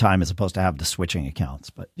same time as opposed to have the switching accounts.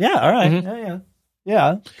 But yeah, all right.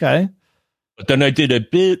 Yeah. Okay. But then I did a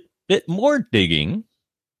bit more digging,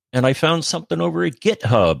 and I found something over at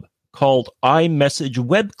GitHub called iMessage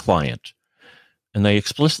Web Client. And they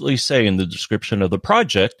explicitly say in the description of the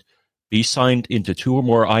project, be signed into 2 or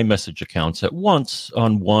more iMessage accounts at once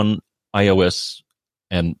on one iOS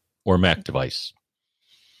or Mac device.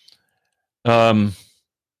 So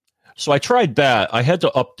I tried that. I had to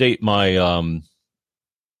update my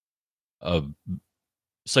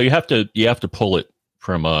so you have to pull it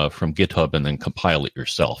from GitHub and then compile it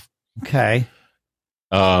yourself. Okay.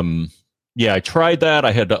 Yeah, I tried that.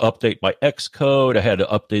 I had to update my Xcode. I had to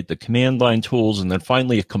update the command line tools, and then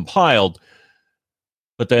finally it compiled.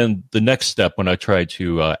 But then the next step when I tried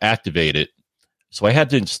to activate it, so I had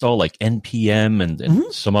to install like NPM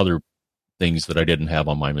and some other things that I didn't have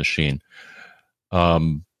on my machine.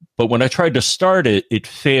 But when I tried to start it, it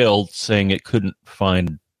failed, saying it couldn't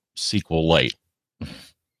find SQLite.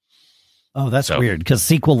 Oh, that's weird, because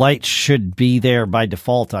SQLite should be there by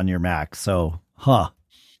default on your Mac. So, All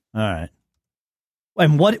right.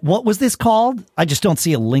 And what was this called? I just don't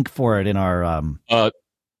see a link for it in our.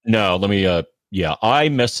 No, let me.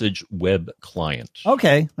 iMessage Web Client.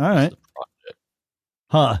 Okay, all right.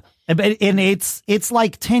 And it's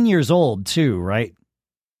like 10 years old too, right?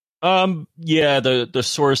 Yeah, the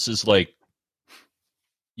source is like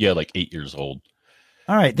 8 years old.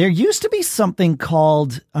 All right. There used to be something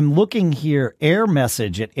called, I'm looking here,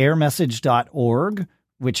 AirMessage at airmessage.org,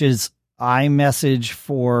 which is iMessage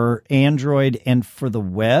for Android and for the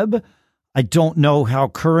web. I don't know how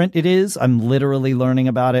current it is. I'm literally learning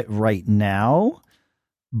about it right now.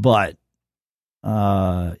 But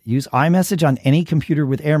use iMessage on any computer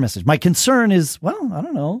with AirMessage. My concern is, I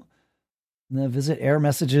don't know. Visit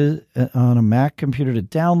AirMessages on a Mac computer to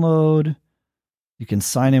download. You can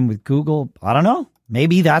sign in with Google. I don't know.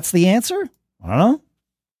 Maybe that's the answer. I don't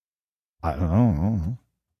know.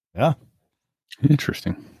 Yeah.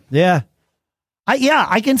 Interesting. Yeah.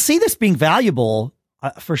 I can see this being valuable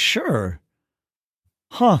for sure.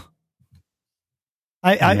 I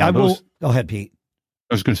will go ahead, Pete.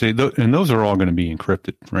 I was going to say, and those are all going to be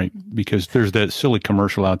encrypted, right? Because there's that silly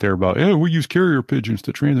commercial out there about, we use carrier pigeons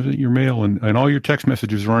to transmit your mail, and all your text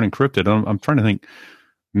messages are unencrypted. I'm trying to think,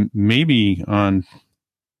 maybe on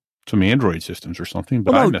some Android systems or something,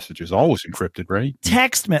 but iMessage is always encrypted, right?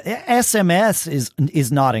 SMS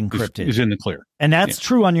is not encrypted. Is in the clear. And that's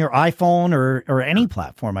true on your iPhone or any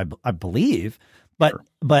platform, I believe. But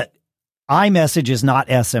iMessage is not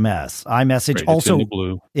SMS. iMessage also, it's in the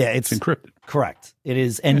blue. Yeah, it's encrypted. Correct. It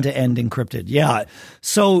is end-to-end encrypted. Yeah.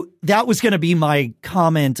 So that was going to be my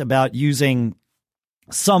comment about using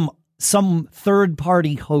some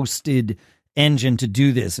third-party hosted engine to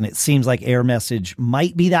do this, and it seems like AirMessage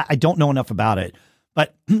might be that. I don't know enough about it,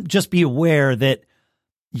 but just be aware that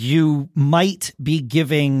you might be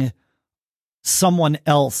giving someone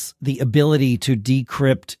else the ability to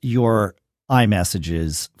decrypt your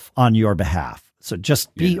iMessages on your behalf. So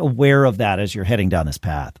just be aware of that as you're heading down this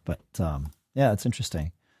path. But yeah, it's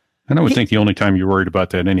interesting. And I would think the only time you're worried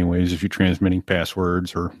about that anyway is if you're transmitting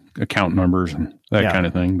passwords or account numbers and that kind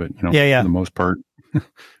of thing. But, for the most part,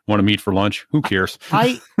 want to meet for lunch? Who cares?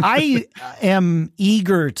 I am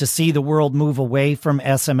eager to see the world move away from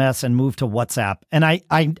SMS and move to WhatsApp. And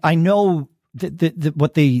I know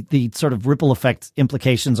what the sort of ripple effect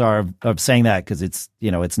implications are of saying that, because it's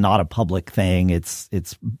not a public thing. It's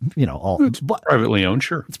privately owned.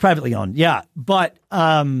 Sure. It's privately owned. Yeah. But,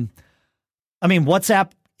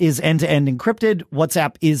 WhatsApp is end-to-end encrypted.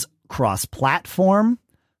 WhatsApp is cross-platform.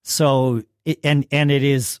 So it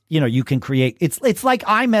is, you can create, it's like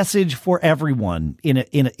iMessage for everyone in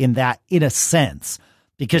a sense,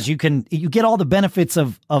 because you get all the benefits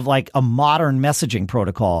of like a modern messaging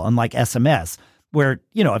protocol, unlike SMS, where,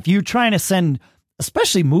 if you're trying to send,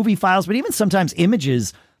 especially movie files, but even sometimes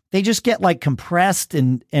images, they just get like compressed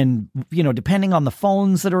and depending on the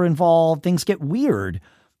phones that are involved, things get weird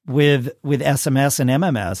with SMS and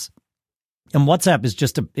MMS. And WhatsApp is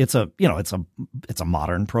just it's a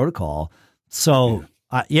modern protocol. So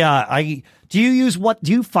do you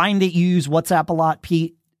find that you use WhatsApp a lot,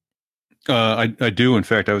 Pete? I do. In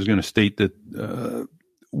fact, I was going to state that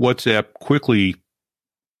WhatsApp quickly,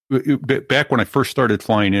 back when I first started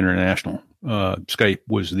flying international, Skype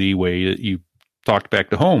was the way that you talked back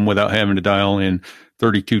to home without having to dial in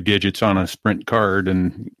 32 digits on a Sprint card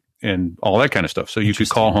and all that kind of stuff. So you could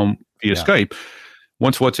call home via Skype.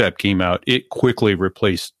 Once WhatsApp came out, it quickly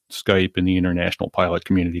replaced Skype in the international pilot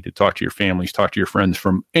community to talk to your families, talk to your friends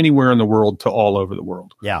from anywhere in the world to all over the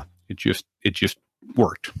world. Yeah. It just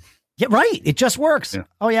worked. Yeah, right. It just works. Yeah.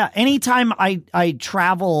 Oh yeah. Anytime I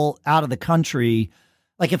travel out of the country,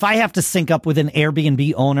 like if I have to sync up with an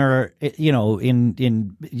Airbnb owner,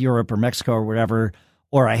 in Europe or Mexico or wherever,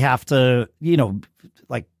 or I have to,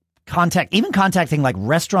 like contacting like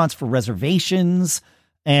restaurants for reservations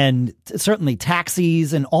and certainly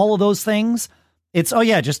taxis and all of those things. It's,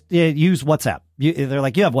 just use WhatsApp. They're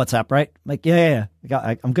like, you have WhatsApp, right? I'm like, yeah.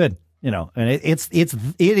 I'm good. And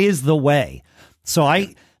it is the way. So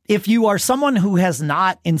if you are someone who has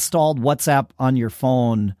not installed WhatsApp on your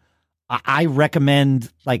phone, I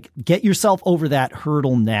recommend like get yourself over that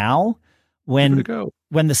hurdle now when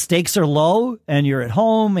the stakes are low and you're at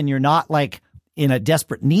home and you're not like in a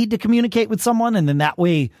desperate need to communicate with someone. And then that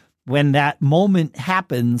way, when that moment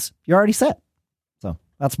happens, you're already set. So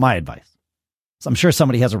that's my advice. So I'm sure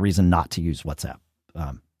somebody has a reason not to use WhatsApp.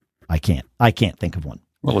 I can't think of one.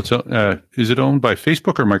 Well, it's is it owned by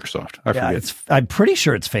Facebook or Microsoft? I forget. I'm pretty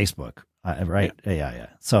sure it's Facebook. Right? Yeah.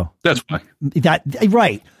 So that's why.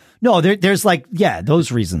 Right. No, there's like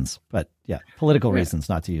those reasons, but political reasons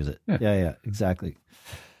not to use it. Yeah, exactly.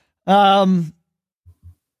 And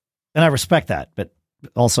I respect that, but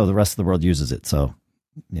also the rest of the world uses it, so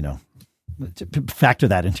factor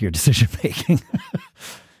that into your decision making.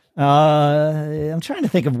 I'm trying to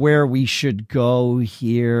think of where we should go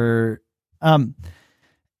here.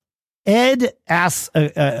 Ed asks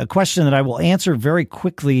a question that I will answer very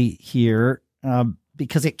quickly here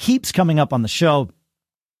because it keeps coming up on the show.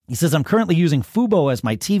 He says, I'm currently using Fubo as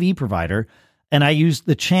my TV provider, and I use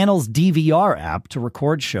the channel's DVR app to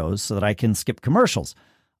record shows so that I can skip commercials.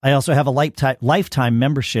 I also have a lifetime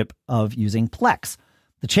membership of using Plex.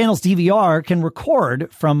 The channel's DVR can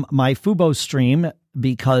record from my Fubo stream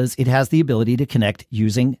because it has the ability to connect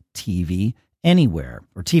using TV Anywhere,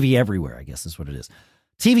 or TV Everywhere, I guess is what it is.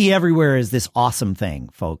 TV Everywhere is this awesome thing,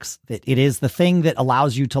 folks. It is the thing that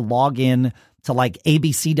allows you to log in to like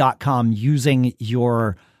abc.com using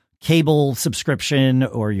your cable subscription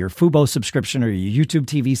or your Fubo subscription or your YouTube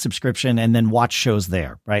TV subscription and then watch shows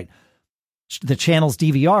there, right? The channel's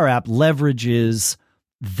DVR app leverages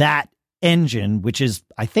that engine, which is,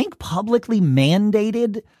 I think, publicly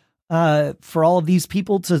mandated for all of these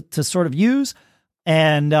people to sort of use.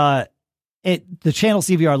 And the channel's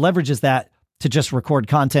DVR leverages that to just record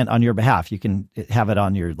content on your behalf. You can have it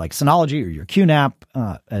on your like Synology or your QNAP.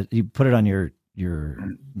 You put it on your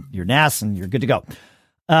NAS and you're good to go.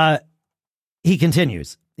 He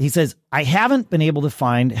continues. He says, I haven't been able to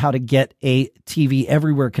find how to get a TV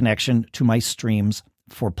Everywhere connection to my streams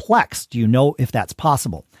for Plex. Do you know if that's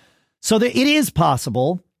possible? So it is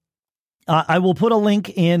possible. I will put a link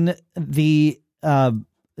in the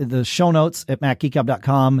show notes at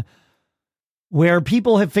macgeekup.com where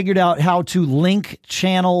people have figured out how to link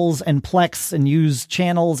channels and Plex and use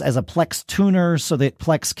channels as a Plex tuner so that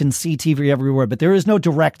Plex can see TV Everywhere. But there is no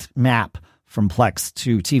direct map from Plex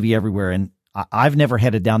to TV Everywhere. And I've never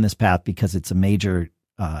headed down this path because it's a major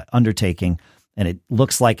undertaking and it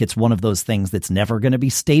looks like it's one of those things that's never going to be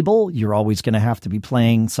stable. You're always going to have to be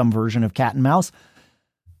playing some version of cat and mouse.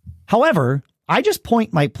 However, I just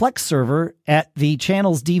point my Plex server at the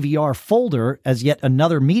Channels DVR folder as yet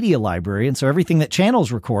another media library. And so everything that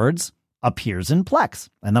Channels records appears in Plex,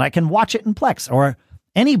 and then I can watch it in Plex, or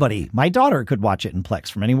anybody, my daughter could watch it in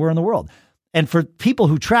Plex from anywhere in the world. And for people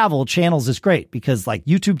who travel, Channels is great because like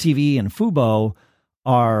YouTube TV and Fubo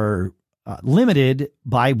are limited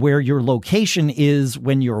by where your location is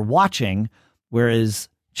when you're watching, whereas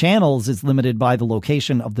Channels is limited by the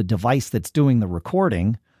location of the device that's doing the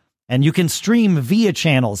recording. And you can stream via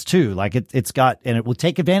Channels too. Like it's got, and it will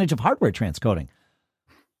take advantage of hardware transcoding.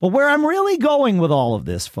 But where I'm really going with all of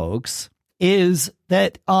this, folks, is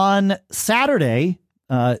that on Saturday,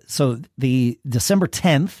 so the December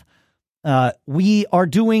 10th, we are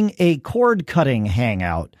doing a cord cutting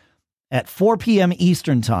hangout at 4 p.m.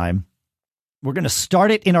 Eastern time. We're going to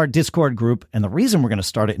start it in our Discord group. And the reason we're going to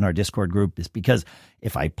start it in our Discord group is because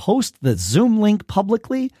if I post the Zoom link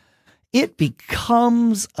publicly, it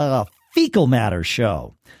becomes a fecal matter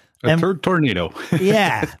show. A turd tornado.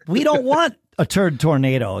 Yeah, we don't want a turd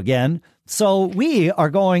tornado again. So we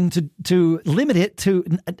are going to limit it to,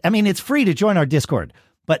 I mean, it's free to join our Discord,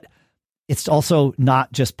 but it's also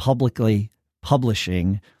not just publicly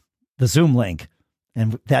publishing the Zoom link.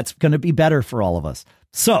 And that's going to be better for all of us.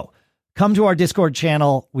 So come to our Discord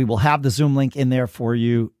channel. We will have the Zoom link in there for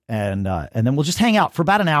you. And then we'll just hang out for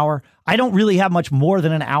about an hour. I don't really have much more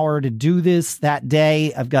than an hour to do this that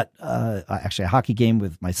day. I've got actually a hockey game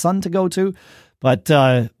with my son to go to, but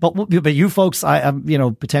you folks,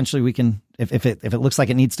 potentially we can, if it looks like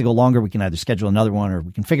it needs to go longer, we can either schedule another one or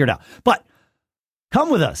we can figure it out. But come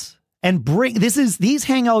with us and these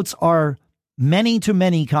hangouts are many to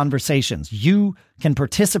many conversations. You can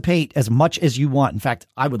participate as much as you want. In fact,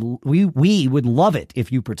 we would love it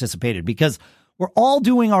if you participated, because we're all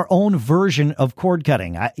doing our own version of cord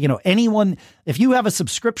cutting. If you have a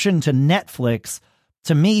subscription to Netflix,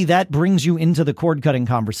 to me, that brings you into the cord cutting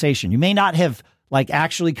conversation. You may not have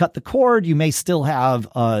actually cut the cord. You may still have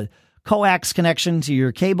a coax connection to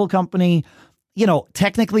your cable company.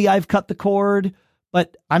 Technically I've cut the cord,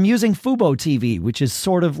 but I'm using Fubo TV, which is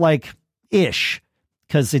sort of ish,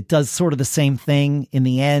 because it does sort of the same thing in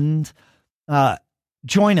the end.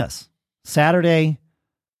 Join us Saturday,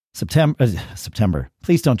 September.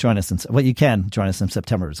 Please don't join us you can join us in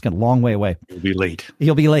September. It's got a long way away.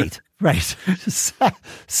 You'll be late. Right.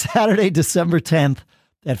 Saturday, December 10th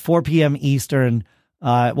at 4 p.m. Eastern.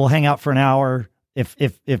 We'll hang out for an hour.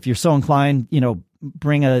 If you're so inclined,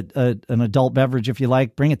 bring an adult beverage if you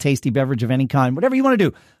like. Bring a tasty beverage of any kind. Whatever you want to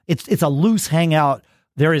do. It's a loose hangout.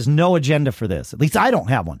 There is no agenda for this. At least I don't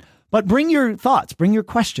have one. But bring your thoughts. Bring your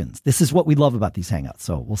questions. This is what we love about these hangouts.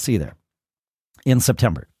 So we'll see you there in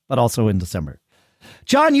September, but also in December.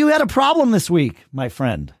 John, you had a problem this week, my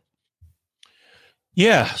friend.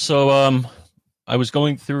 Yeah. So I was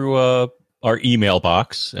going through our email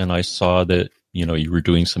box, and I saw that, you were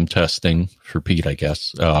doing some testing for Pete, I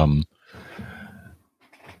guess. And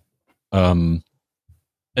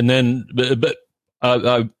then,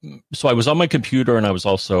 so I was on my computer, and I was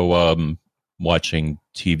also watching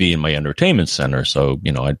TV in my entertainment center. So,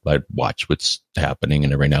 I'd watch what's happening,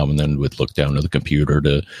 and every now and then would look down to the computer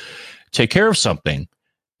to take care of something.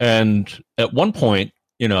 And at one point,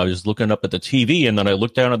 I was looking up at the TV, and then I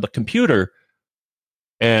looked down at the computer,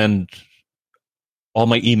 and all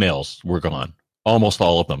my emails were gone. Almost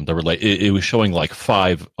all of them. They were it was showing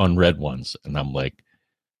 5 unread ones. And I'm like,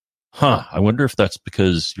 I wonder if that's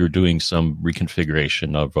because you're doing some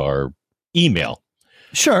reconfiguration of our email.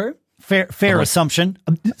 Sure. Fair assumption.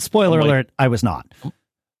 Spoiler alert, I was not.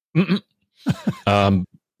 So I'm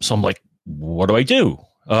like, what do I do?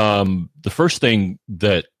 The first thing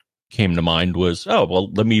that came to mind was,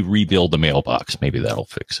 let me rebuild the mailbox. Maybe that'll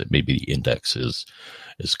fix it. Maybe the index is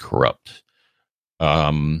corrupt.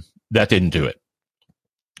 That didn't do it.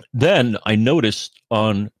 Then I noticed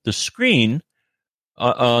on the screen,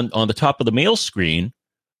 on the top of the mail screen,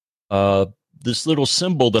 this little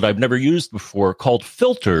symbol that I've never used before called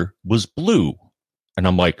filter was blue. And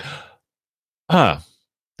I'm like,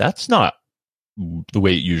 that's not the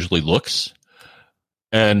way it usually looks.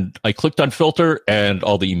 And I clicked on filter, and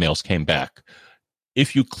all the emails came back.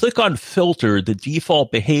 If you click on filter, the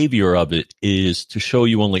default behavior of it is to show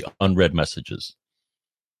you only unread messages.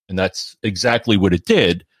 And that's exactly what it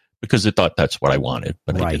did, because it thought that's what I wanted.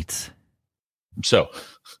 But right. So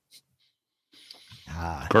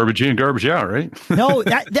garbage in, garbage out, right? No,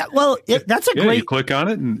 that's a great. You click on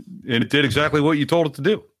it, and it did exactly what you told it to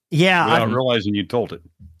do. Yeah, without realizing you told it.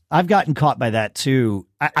 I've gotten caught by that too.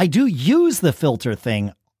 I do use the filter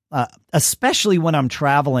thing especially when I'm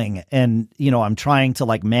traveling and, I'm trying to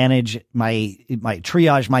like manage my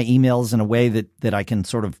triage my emails in a way that I can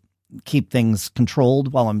sort of keep things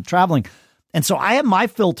controlled while I'm traveling. And so I have my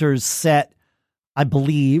filters set, I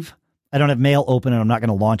believe. I don't have mail open and I'm not going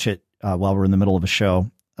to launch it while we're in the middle of a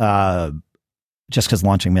show, just because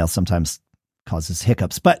launching mail sometimes causes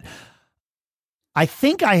hiccups. But I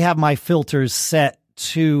think I have my filters set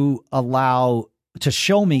to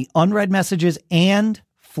show me unread messages and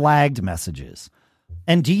flagged messages.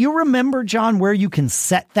 And do you remember, John, where you can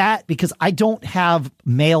set that? Because I don't have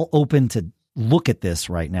mail open to look at this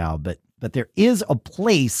right now, but there is a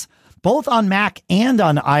place both on Mac and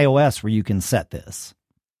on iOS where you can set this.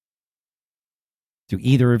 Do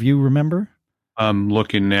either of you remember? I'm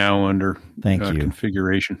looking now under Thank you.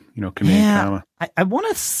 Configuration, command comma. I want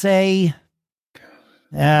to say,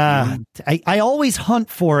 I always hunt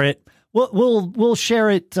for it. We'll share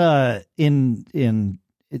it in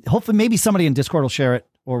hopefully maybe somebody in Discord will share it,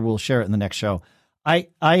 or we'll share it in the next show. I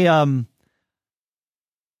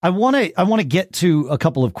want to get to a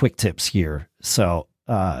couple of quick tips here. So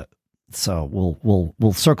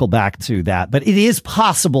we'll circle back to that, but it is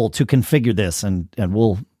possible to configure this and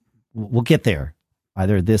we'll get there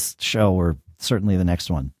either this show or certainly the next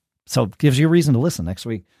one. So it gives you a reason to listen next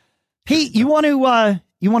week. Pete, you want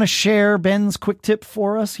to share Ben's quick tip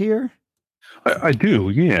for us here? I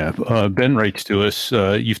do, yeah. Ben writes to us,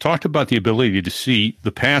 you've talked about the ability to see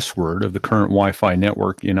the password of the current Wi-Fi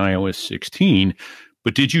network in iOS 16,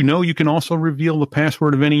 but did you know you can also reveal the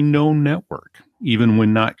password of any known network, even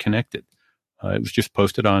when not connected? It was just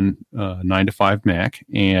posted on 9to5 Mac,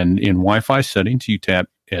 and in Wi-Fi settings, you tap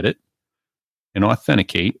Edit and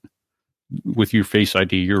Authenticate with your Face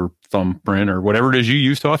ID, your thumbprint, or whatever it is you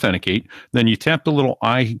use to authenticate. Then you tap the little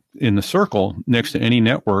eye in the circle next to any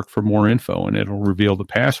network for more info, and it'll reveal the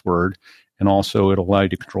password. And also it'll allow you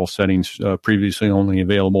to control settings previously only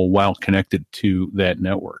available while connected to that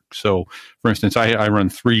network. So, for instance, I run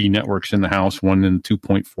 3 networks in the house, one in the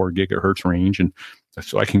 2.4 gigahertz range. And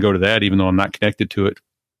so I can go to that even though I'm not connected to it,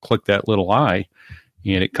 click that little eye,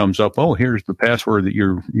 and it comes up, oh, here's the password that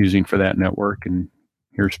you're using for that network. And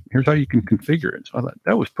here's how you can configure it. So I thought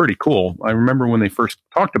that was pretty cool. I remember when they first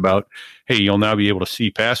talked about, hey, you'll now be able to see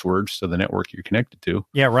passwords to the network you're connected to.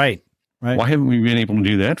 Yeah, right. Why haven't we been able to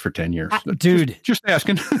do that for 10 years? Dude. Just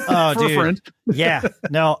asking Oh, for dude. a friend. Yeah.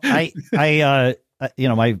 No,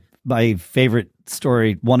 my favorite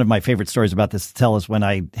story, one of my favorite stories about this to tell is when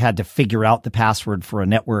I had to figure out the password for a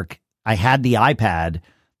network. I had the iPad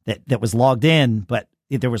that was logged in, but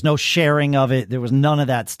there was no sharing of it. There was none of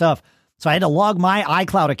that stuff. So I had to log my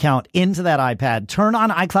iCloud account into that iPad, turn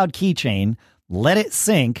on iCloud Keychain, let it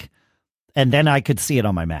sync, and then I could see it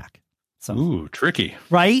on my Mac. So, ooh, tricky,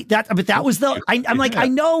 right? But that was I'm like, I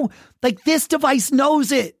know, like this device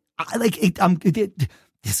knows it.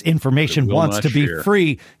 This information wants to be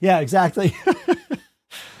free. Yeah, exactly.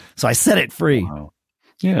 So I set it free. Wow.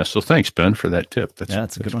 Yeah. So thanks, Ben, for that tip.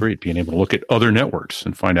 That's great. Being able to look at other networks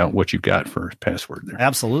and find out what you've got for a password there.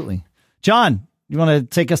 Absolutely. John, you want to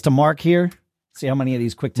take us to Mark here? See how many of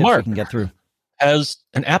these quick tips we can get through. As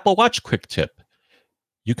an Apple Watch quick tip,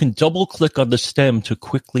 you can double click on the stem to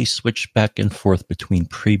quickly switch back and forth between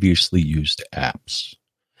previously used apps.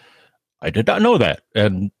 I did not know that,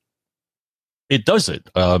 and it does it.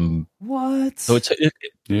 What? So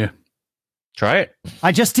yeah. Try it.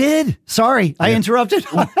 I just did. Sorry, I interrupted.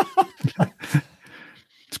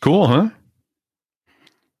 It's cool, huh?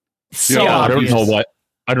 So yeah, obvious.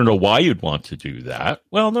 I don't know why you'd want to do that.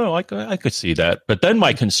 Well, no, I could see that. But then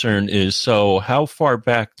my concern is, so how far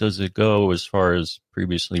back does it go as far as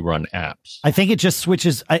previously run apps? I think it just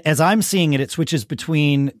switches, as I'm seeing it switches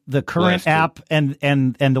between the current app and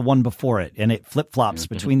the one before it, and it flip-flops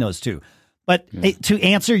between those two. But to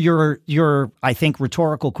answer your, I think,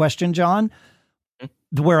 rhetorical question, John,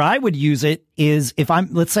 where I would use it is if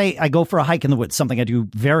let's say I go for a hike in the woods, something I do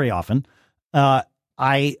very often.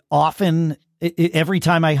 I often... every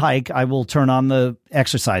time I hike, I will turn on the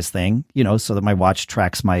exercise thing, so that my watch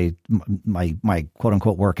tracks my quote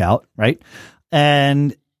unquote workout. Right.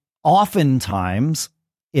 And oftentimes,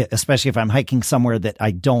 especially if I'm hiking somewhere that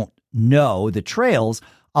I don't know the trails,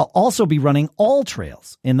 I'll also be running all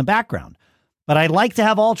trails in the background. But I like to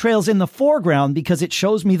have all trails in the foreground because it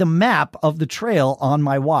shows me the map of the trail on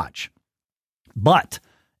my watch. But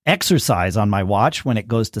exercise on my watch, when it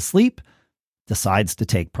goes to sleep, decides to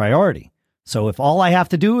take priority. So if all I have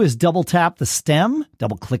to do is double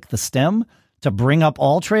click the stem to bring up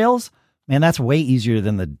all trails, man, that's way easier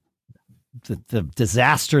than the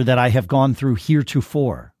disaster that I have gone through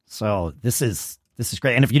heretofore. So this is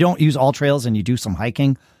great. And if you don't use all trails and you do some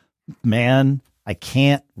hiking, man, I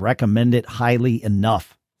can't recommend it highly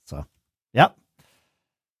enough. So, yep.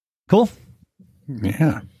 Cool.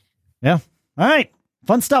 Yeah. Yeah. All right.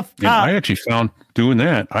 Fun stuff. And I actually found doing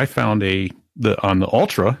that. I found on the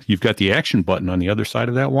Ultra, you've got the action button on the other side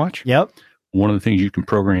of that watch. Yep. One of the things you can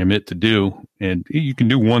program it to do, and you can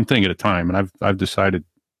do one thing at a time. And I've decided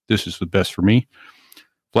this is the best for me.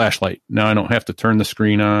 Flashlight. Now I don't have to turn the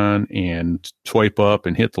screen on and swipe up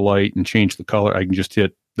and hit the light and change the color. I can just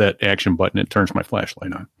hit that action button. It turns my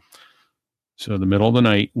flashlight on. So the middle of the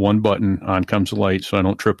night, one button, on comes the light, so I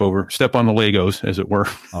don't step on the Legos, as it were.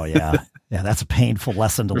 Oh, yeah. Yeah, that's a painful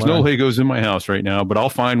lesson to There's learn. no Legos in my house right now, but I'll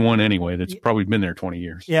find one anyway that's probably been there 20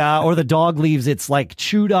 years. Yeah, or the dog leaves its like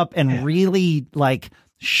chewed up and really like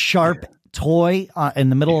sharp toy in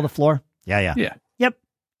the middle of the floor. Yeah. Yep.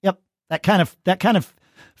 That kind of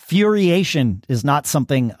furiation is not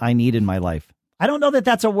something I need in my life. I don't know that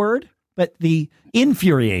that's a word, but the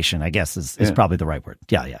infuriation, I guess, is probably the right word.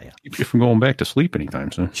 Yeah. Keeps you from going back to sleep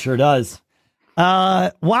anytime soon. Sure does.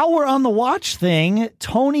 While we're on the watch thing,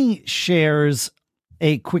 Tony shares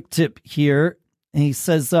a quick tip here. And he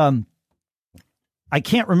says, I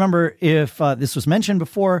can't remember if this was mentioned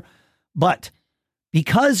before, but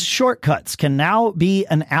because shortcuts can now be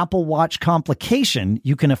an Apple Watch complication,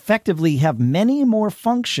 you can effectively have many more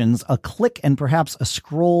functions a click and perhaps a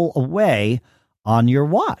scroll away on your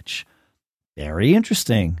watch. Very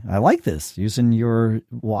interesting. I like this. Using your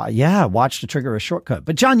watch to trigger a shortcut.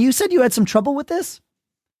 But John, you said you had some trouble with this?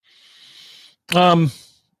 I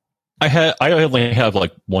only have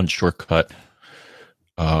like one shortcut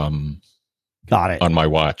Got it. on my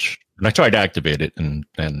watch. And I tried to activate it and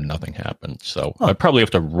nothing happened. So I probably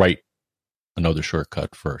have to write another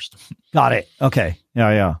shortcut first. Got it. Okay.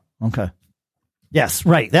 Yeah. Okay. Yes,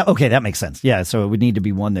 right. That makes sense. Yeah, so it would need to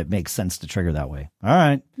be one that makes sense to trigger that way. All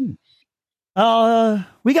right.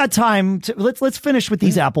 We got time to let's finish with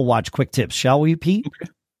these Apple Watch quick tips, shall we, Pete?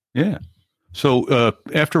 Okay. Yeah. So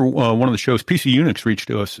after one of the shows, PC Unix reached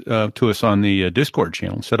to us on the Discord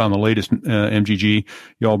channel, said on the latest MGG,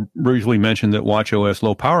 y'all briefly mentioned that WatchOS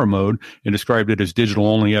low power mode and described it as digital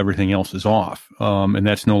only, everything else is off. And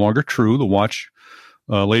that's no longer true. The watch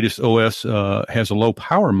latest OS has a low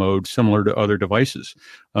power mode similar to other devices.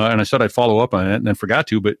 And I said I'd follow up on it and then forgot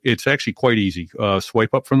to, but it's actually quite easy.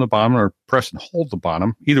 Swipe up from the bottom or press and hold the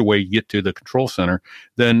bottom. Either way, you get to the control center.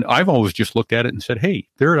 Then I've always just looked at it and said, hey,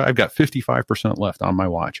 there, I've got 55% left on my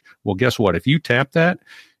watch. Well, guess what? If you tap that,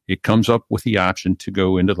 it comes up with the option to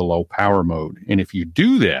go into the low power mode. And if you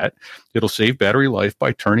do that, it'll save battery life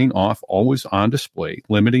by turning off always on display,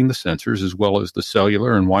 limiting the sensors as well as the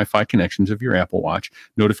cellular and Wi-Fi connections of your Apple Watch.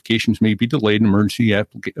 Notifications may be delayed and emergency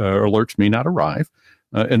alerts may not arrive.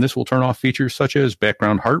 And this will turn off features such as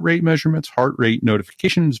background heart rate measurements, heart rate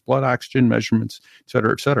notifications, blood oxygen measurements, et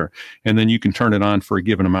cetera, et cetera. And then you can turn it on for a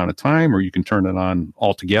given amount of time, or you can turn it on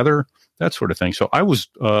altogether, that sort of thing. So I was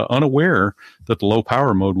unaware that the low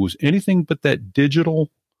power mode was anything but that digital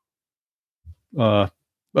nightstand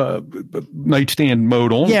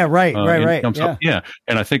mode only. Yeah, right. Yeah.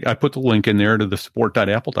 And I think I put the link in there to the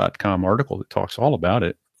support.apple.com article that talks all about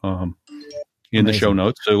it. In the show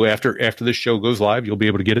notes. So after this show goes live, you'll be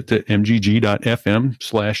able to get it to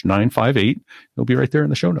mgg.fm/958. It'll be right there in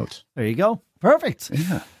the show notes. There you go. Perfect.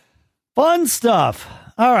 Yeah. Fun stuff.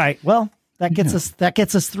 All right. Well, that gets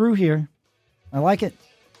us through here. I like it.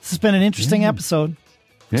 This has been an interesting episode.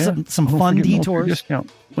 Yeah. Some fun detours. Discount.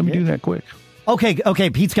 Let me do that quick. Okay.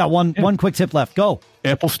 Pete's got one quick tip left. Go.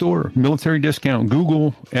 Apple Store, military discount.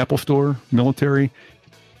 Google, Apple Store, military.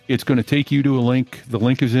 It's going to take you to a link. The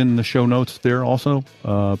link is in the show notes there also.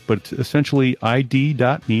 But it's essentially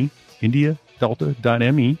id.me,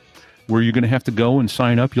 India.Delta.me, where you're going to have to go and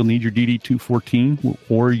sign up. You'll need your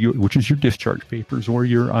DD-214, which is your discharge papers, or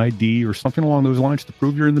your ID, or something along those lines to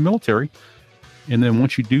prove you're in the military. And then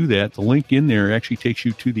once you do that, the link in there actually takes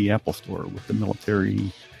you to the Apple Store with the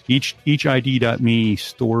military. Each id.me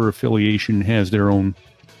store affiliation has their own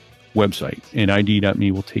website, and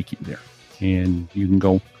id.me will take you there. And you can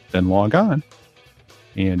go then log on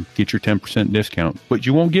and get your 10% discount. But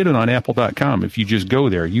you won't get it on apple.com if you just go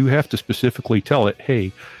there. You have to specifically tell it,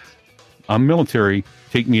 hey, I'm military,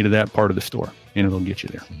 take me to that part of the store, and it'll get you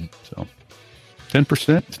there. So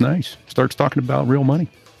 10%, it's nice. Starts talking about real money.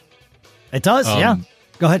 It does, yeah.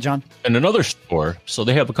 Go ahead, John. And another store, so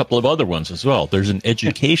they have a couple of other ones as well. There's an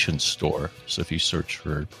education store. So if you search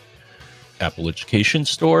for Apple Education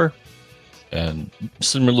Store, and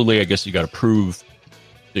similarly, I guess you got to prove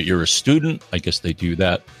that you're a student. I guess they do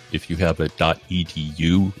that if you have a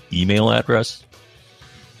 .edu email address.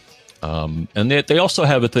 And they also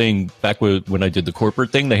have a thing back when I did the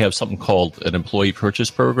corporate thing. They have something called an employee purchase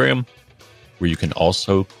program. where you can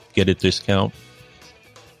also get a discount.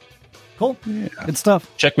 Cool. Good stuff.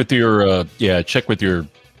 Check with your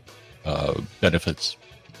benefits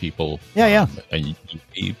people. Yeah. And you can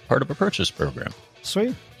be part of a purchase program.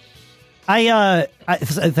 Sweet. I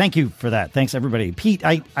thank you for that. Thanks, everybody. Pete,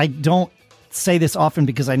 I don't say this often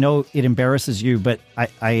because I know it embarrasses you, but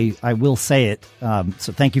I will say it.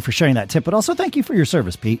 So thank you for sharing that tip, but also thank you for your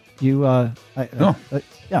service, Pete. Yeah.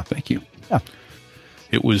 Thank you. Yeah.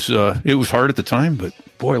 It was hard at the time, but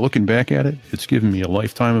boy, looking back at it, it's given me a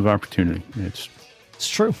lifetime of opportunity. It's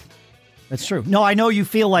true. That's true. No, I know you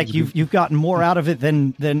feel like you've gotten more out of it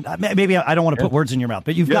than maybe I don't want to put words in your mouth,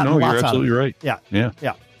 but you've gotten lots out of it. You're absolutely right. Yeah.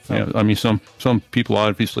 So. Yeah. I mean, some people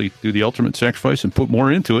obviously do the ultimate sacrifice and put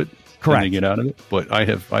more into it than they get out of it. But I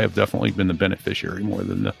have definitely been the beneficiary more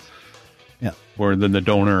than the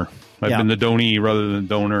donor. I've been the donee rather than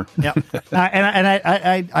donor. Yeah,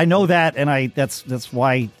 and I know that, and that's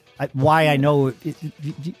why I know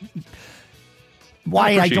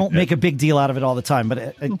why I don't make a big deal out of it all the time.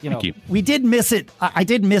 But we did miss it. I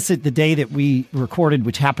did miss it the day that we recorded,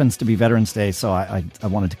 which happens to be Veterans Day. So I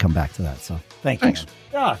wanted to come back to that. So thank you. Thanks.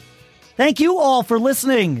 Yeah. Thank you all for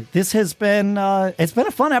listening. This has been it's been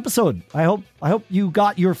a fun episode. I hope you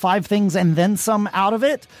got your 5 things and then some out of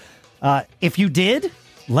it. If you did,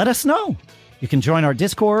 let us know. You can join our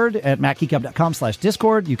Discord at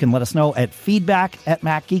macgeekgab.com/Discord. You can let us know at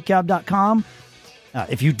feedback@macgeekgab.com.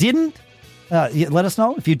 If you didn't, let us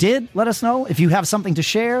know. If you did, let us know. If you have something to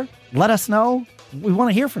share, let us know. We want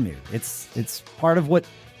to hear from you. It's part of what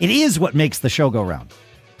makes the show go round.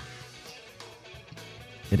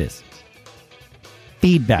 It is.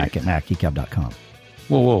 Feedback at macgeekgab.com.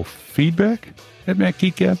 Whoa. Feedback at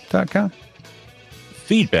macgeekgab.com?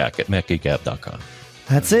 Feedback at macgeekgab.com.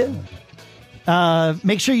 That's it.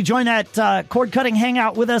 Make sure you join that cord cutting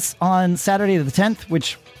hangout with us on Saturday the 10th,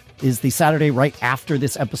 which is the Saturday right after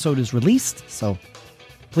this episode is released. So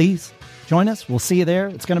please join us. We'll see you there.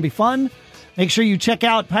 It's going to be fun. Make sure you check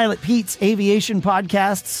out Pilot Pete's aviation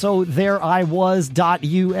podcast, So There I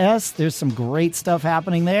Was.us. There's some great stuff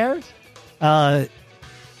happening there.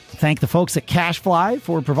 Thank the folks at CashFly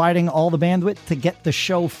for providing all the bandwidth to get the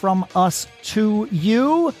show from us to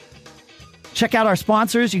you. Check out our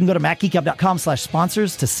sponsors. You can go to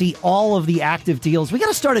macgeekgab.com/sponsors to see all of the active deals. We got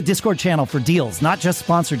to start a Discord channel for deals, not just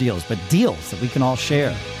sponsor deals, but deals that we can all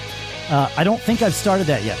share. I don't think I've started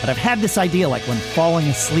that yet, but I've had this idea like when falling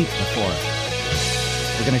asleep before.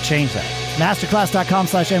 We're going to change that.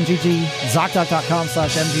 Masterclass.com/MGG,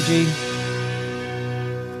 ZocDoc.com/MGG.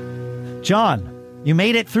 John, you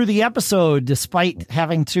made it through the episode despite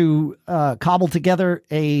having to cobble together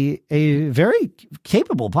a very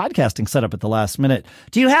capable podcasting setup at the last minute.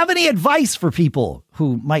 Do you have any advice for people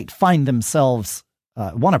who might find themselves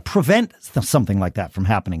want to prevent something like that from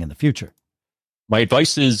happening in the future? My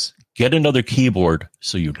advice is get another keyboard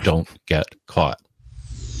so you don't get caught.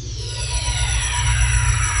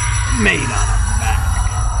 Made on a Mac.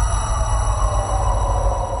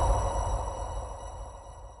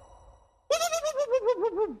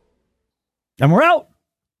 And we're out.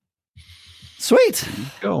 Sweet.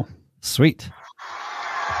 Go. Sweet.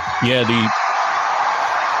 Yeah,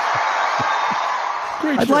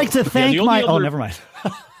 I'd like to thank never mind.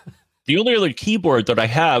 The only other keyboard that I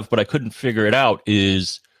have, but I couldn't figure it out,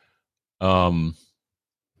 is the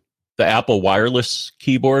Apple wireless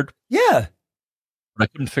keyboard. Yeah. I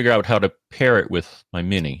couldn't figure out how to pair it with my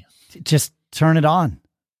Mini. Just turn it on.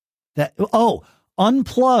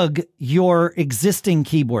 Unplug your existing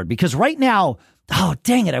keyboard, because right now, oh,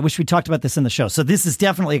 dang it, I wish we talked about this in the show. So this is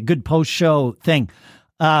definitely a good post-show thing.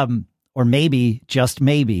 Or maybe, just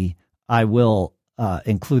maybe, I will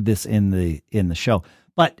include this in the show.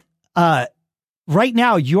 But right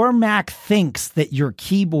now, your Mac thinks that your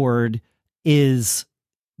keyboard that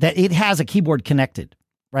it has a keyboard connected,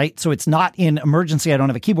 right? So it's not in emergency, I don't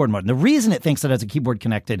have a keyboard mode. And the reason it thinks it has a keyboard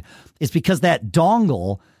connected is because that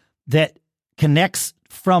dongle that connects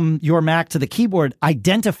from your Mac to the keyboard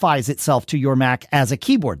identifies itself to your Mac as a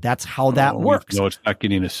keyboard. That's how that works. No, it's not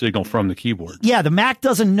getting a signal from the keyboard. Yeah, the Mac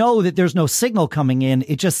doesn't know that there's no signal coming in.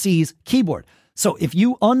 It just sees keyboard. So if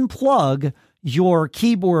you unplug your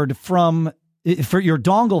keyboard for your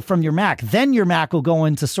dongle from your Mac, then your Mac will go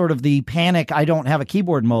into sort of the panic, I don't have a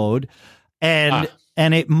keyboard mode, and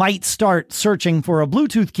it might start searching for a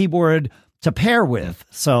Bluetooth keyboard to pair with.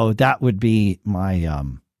 So that would be my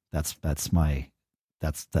that's my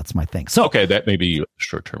thing. So okay, that may be a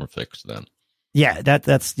short-term fix then. Yeah,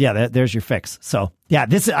 there's your fix. So yeah,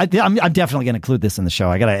 I'm definitely going to include this in the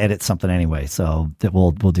show. I got to edit something anyway, so that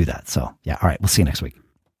we'll do that. So yeah, all right, we'll see you next week.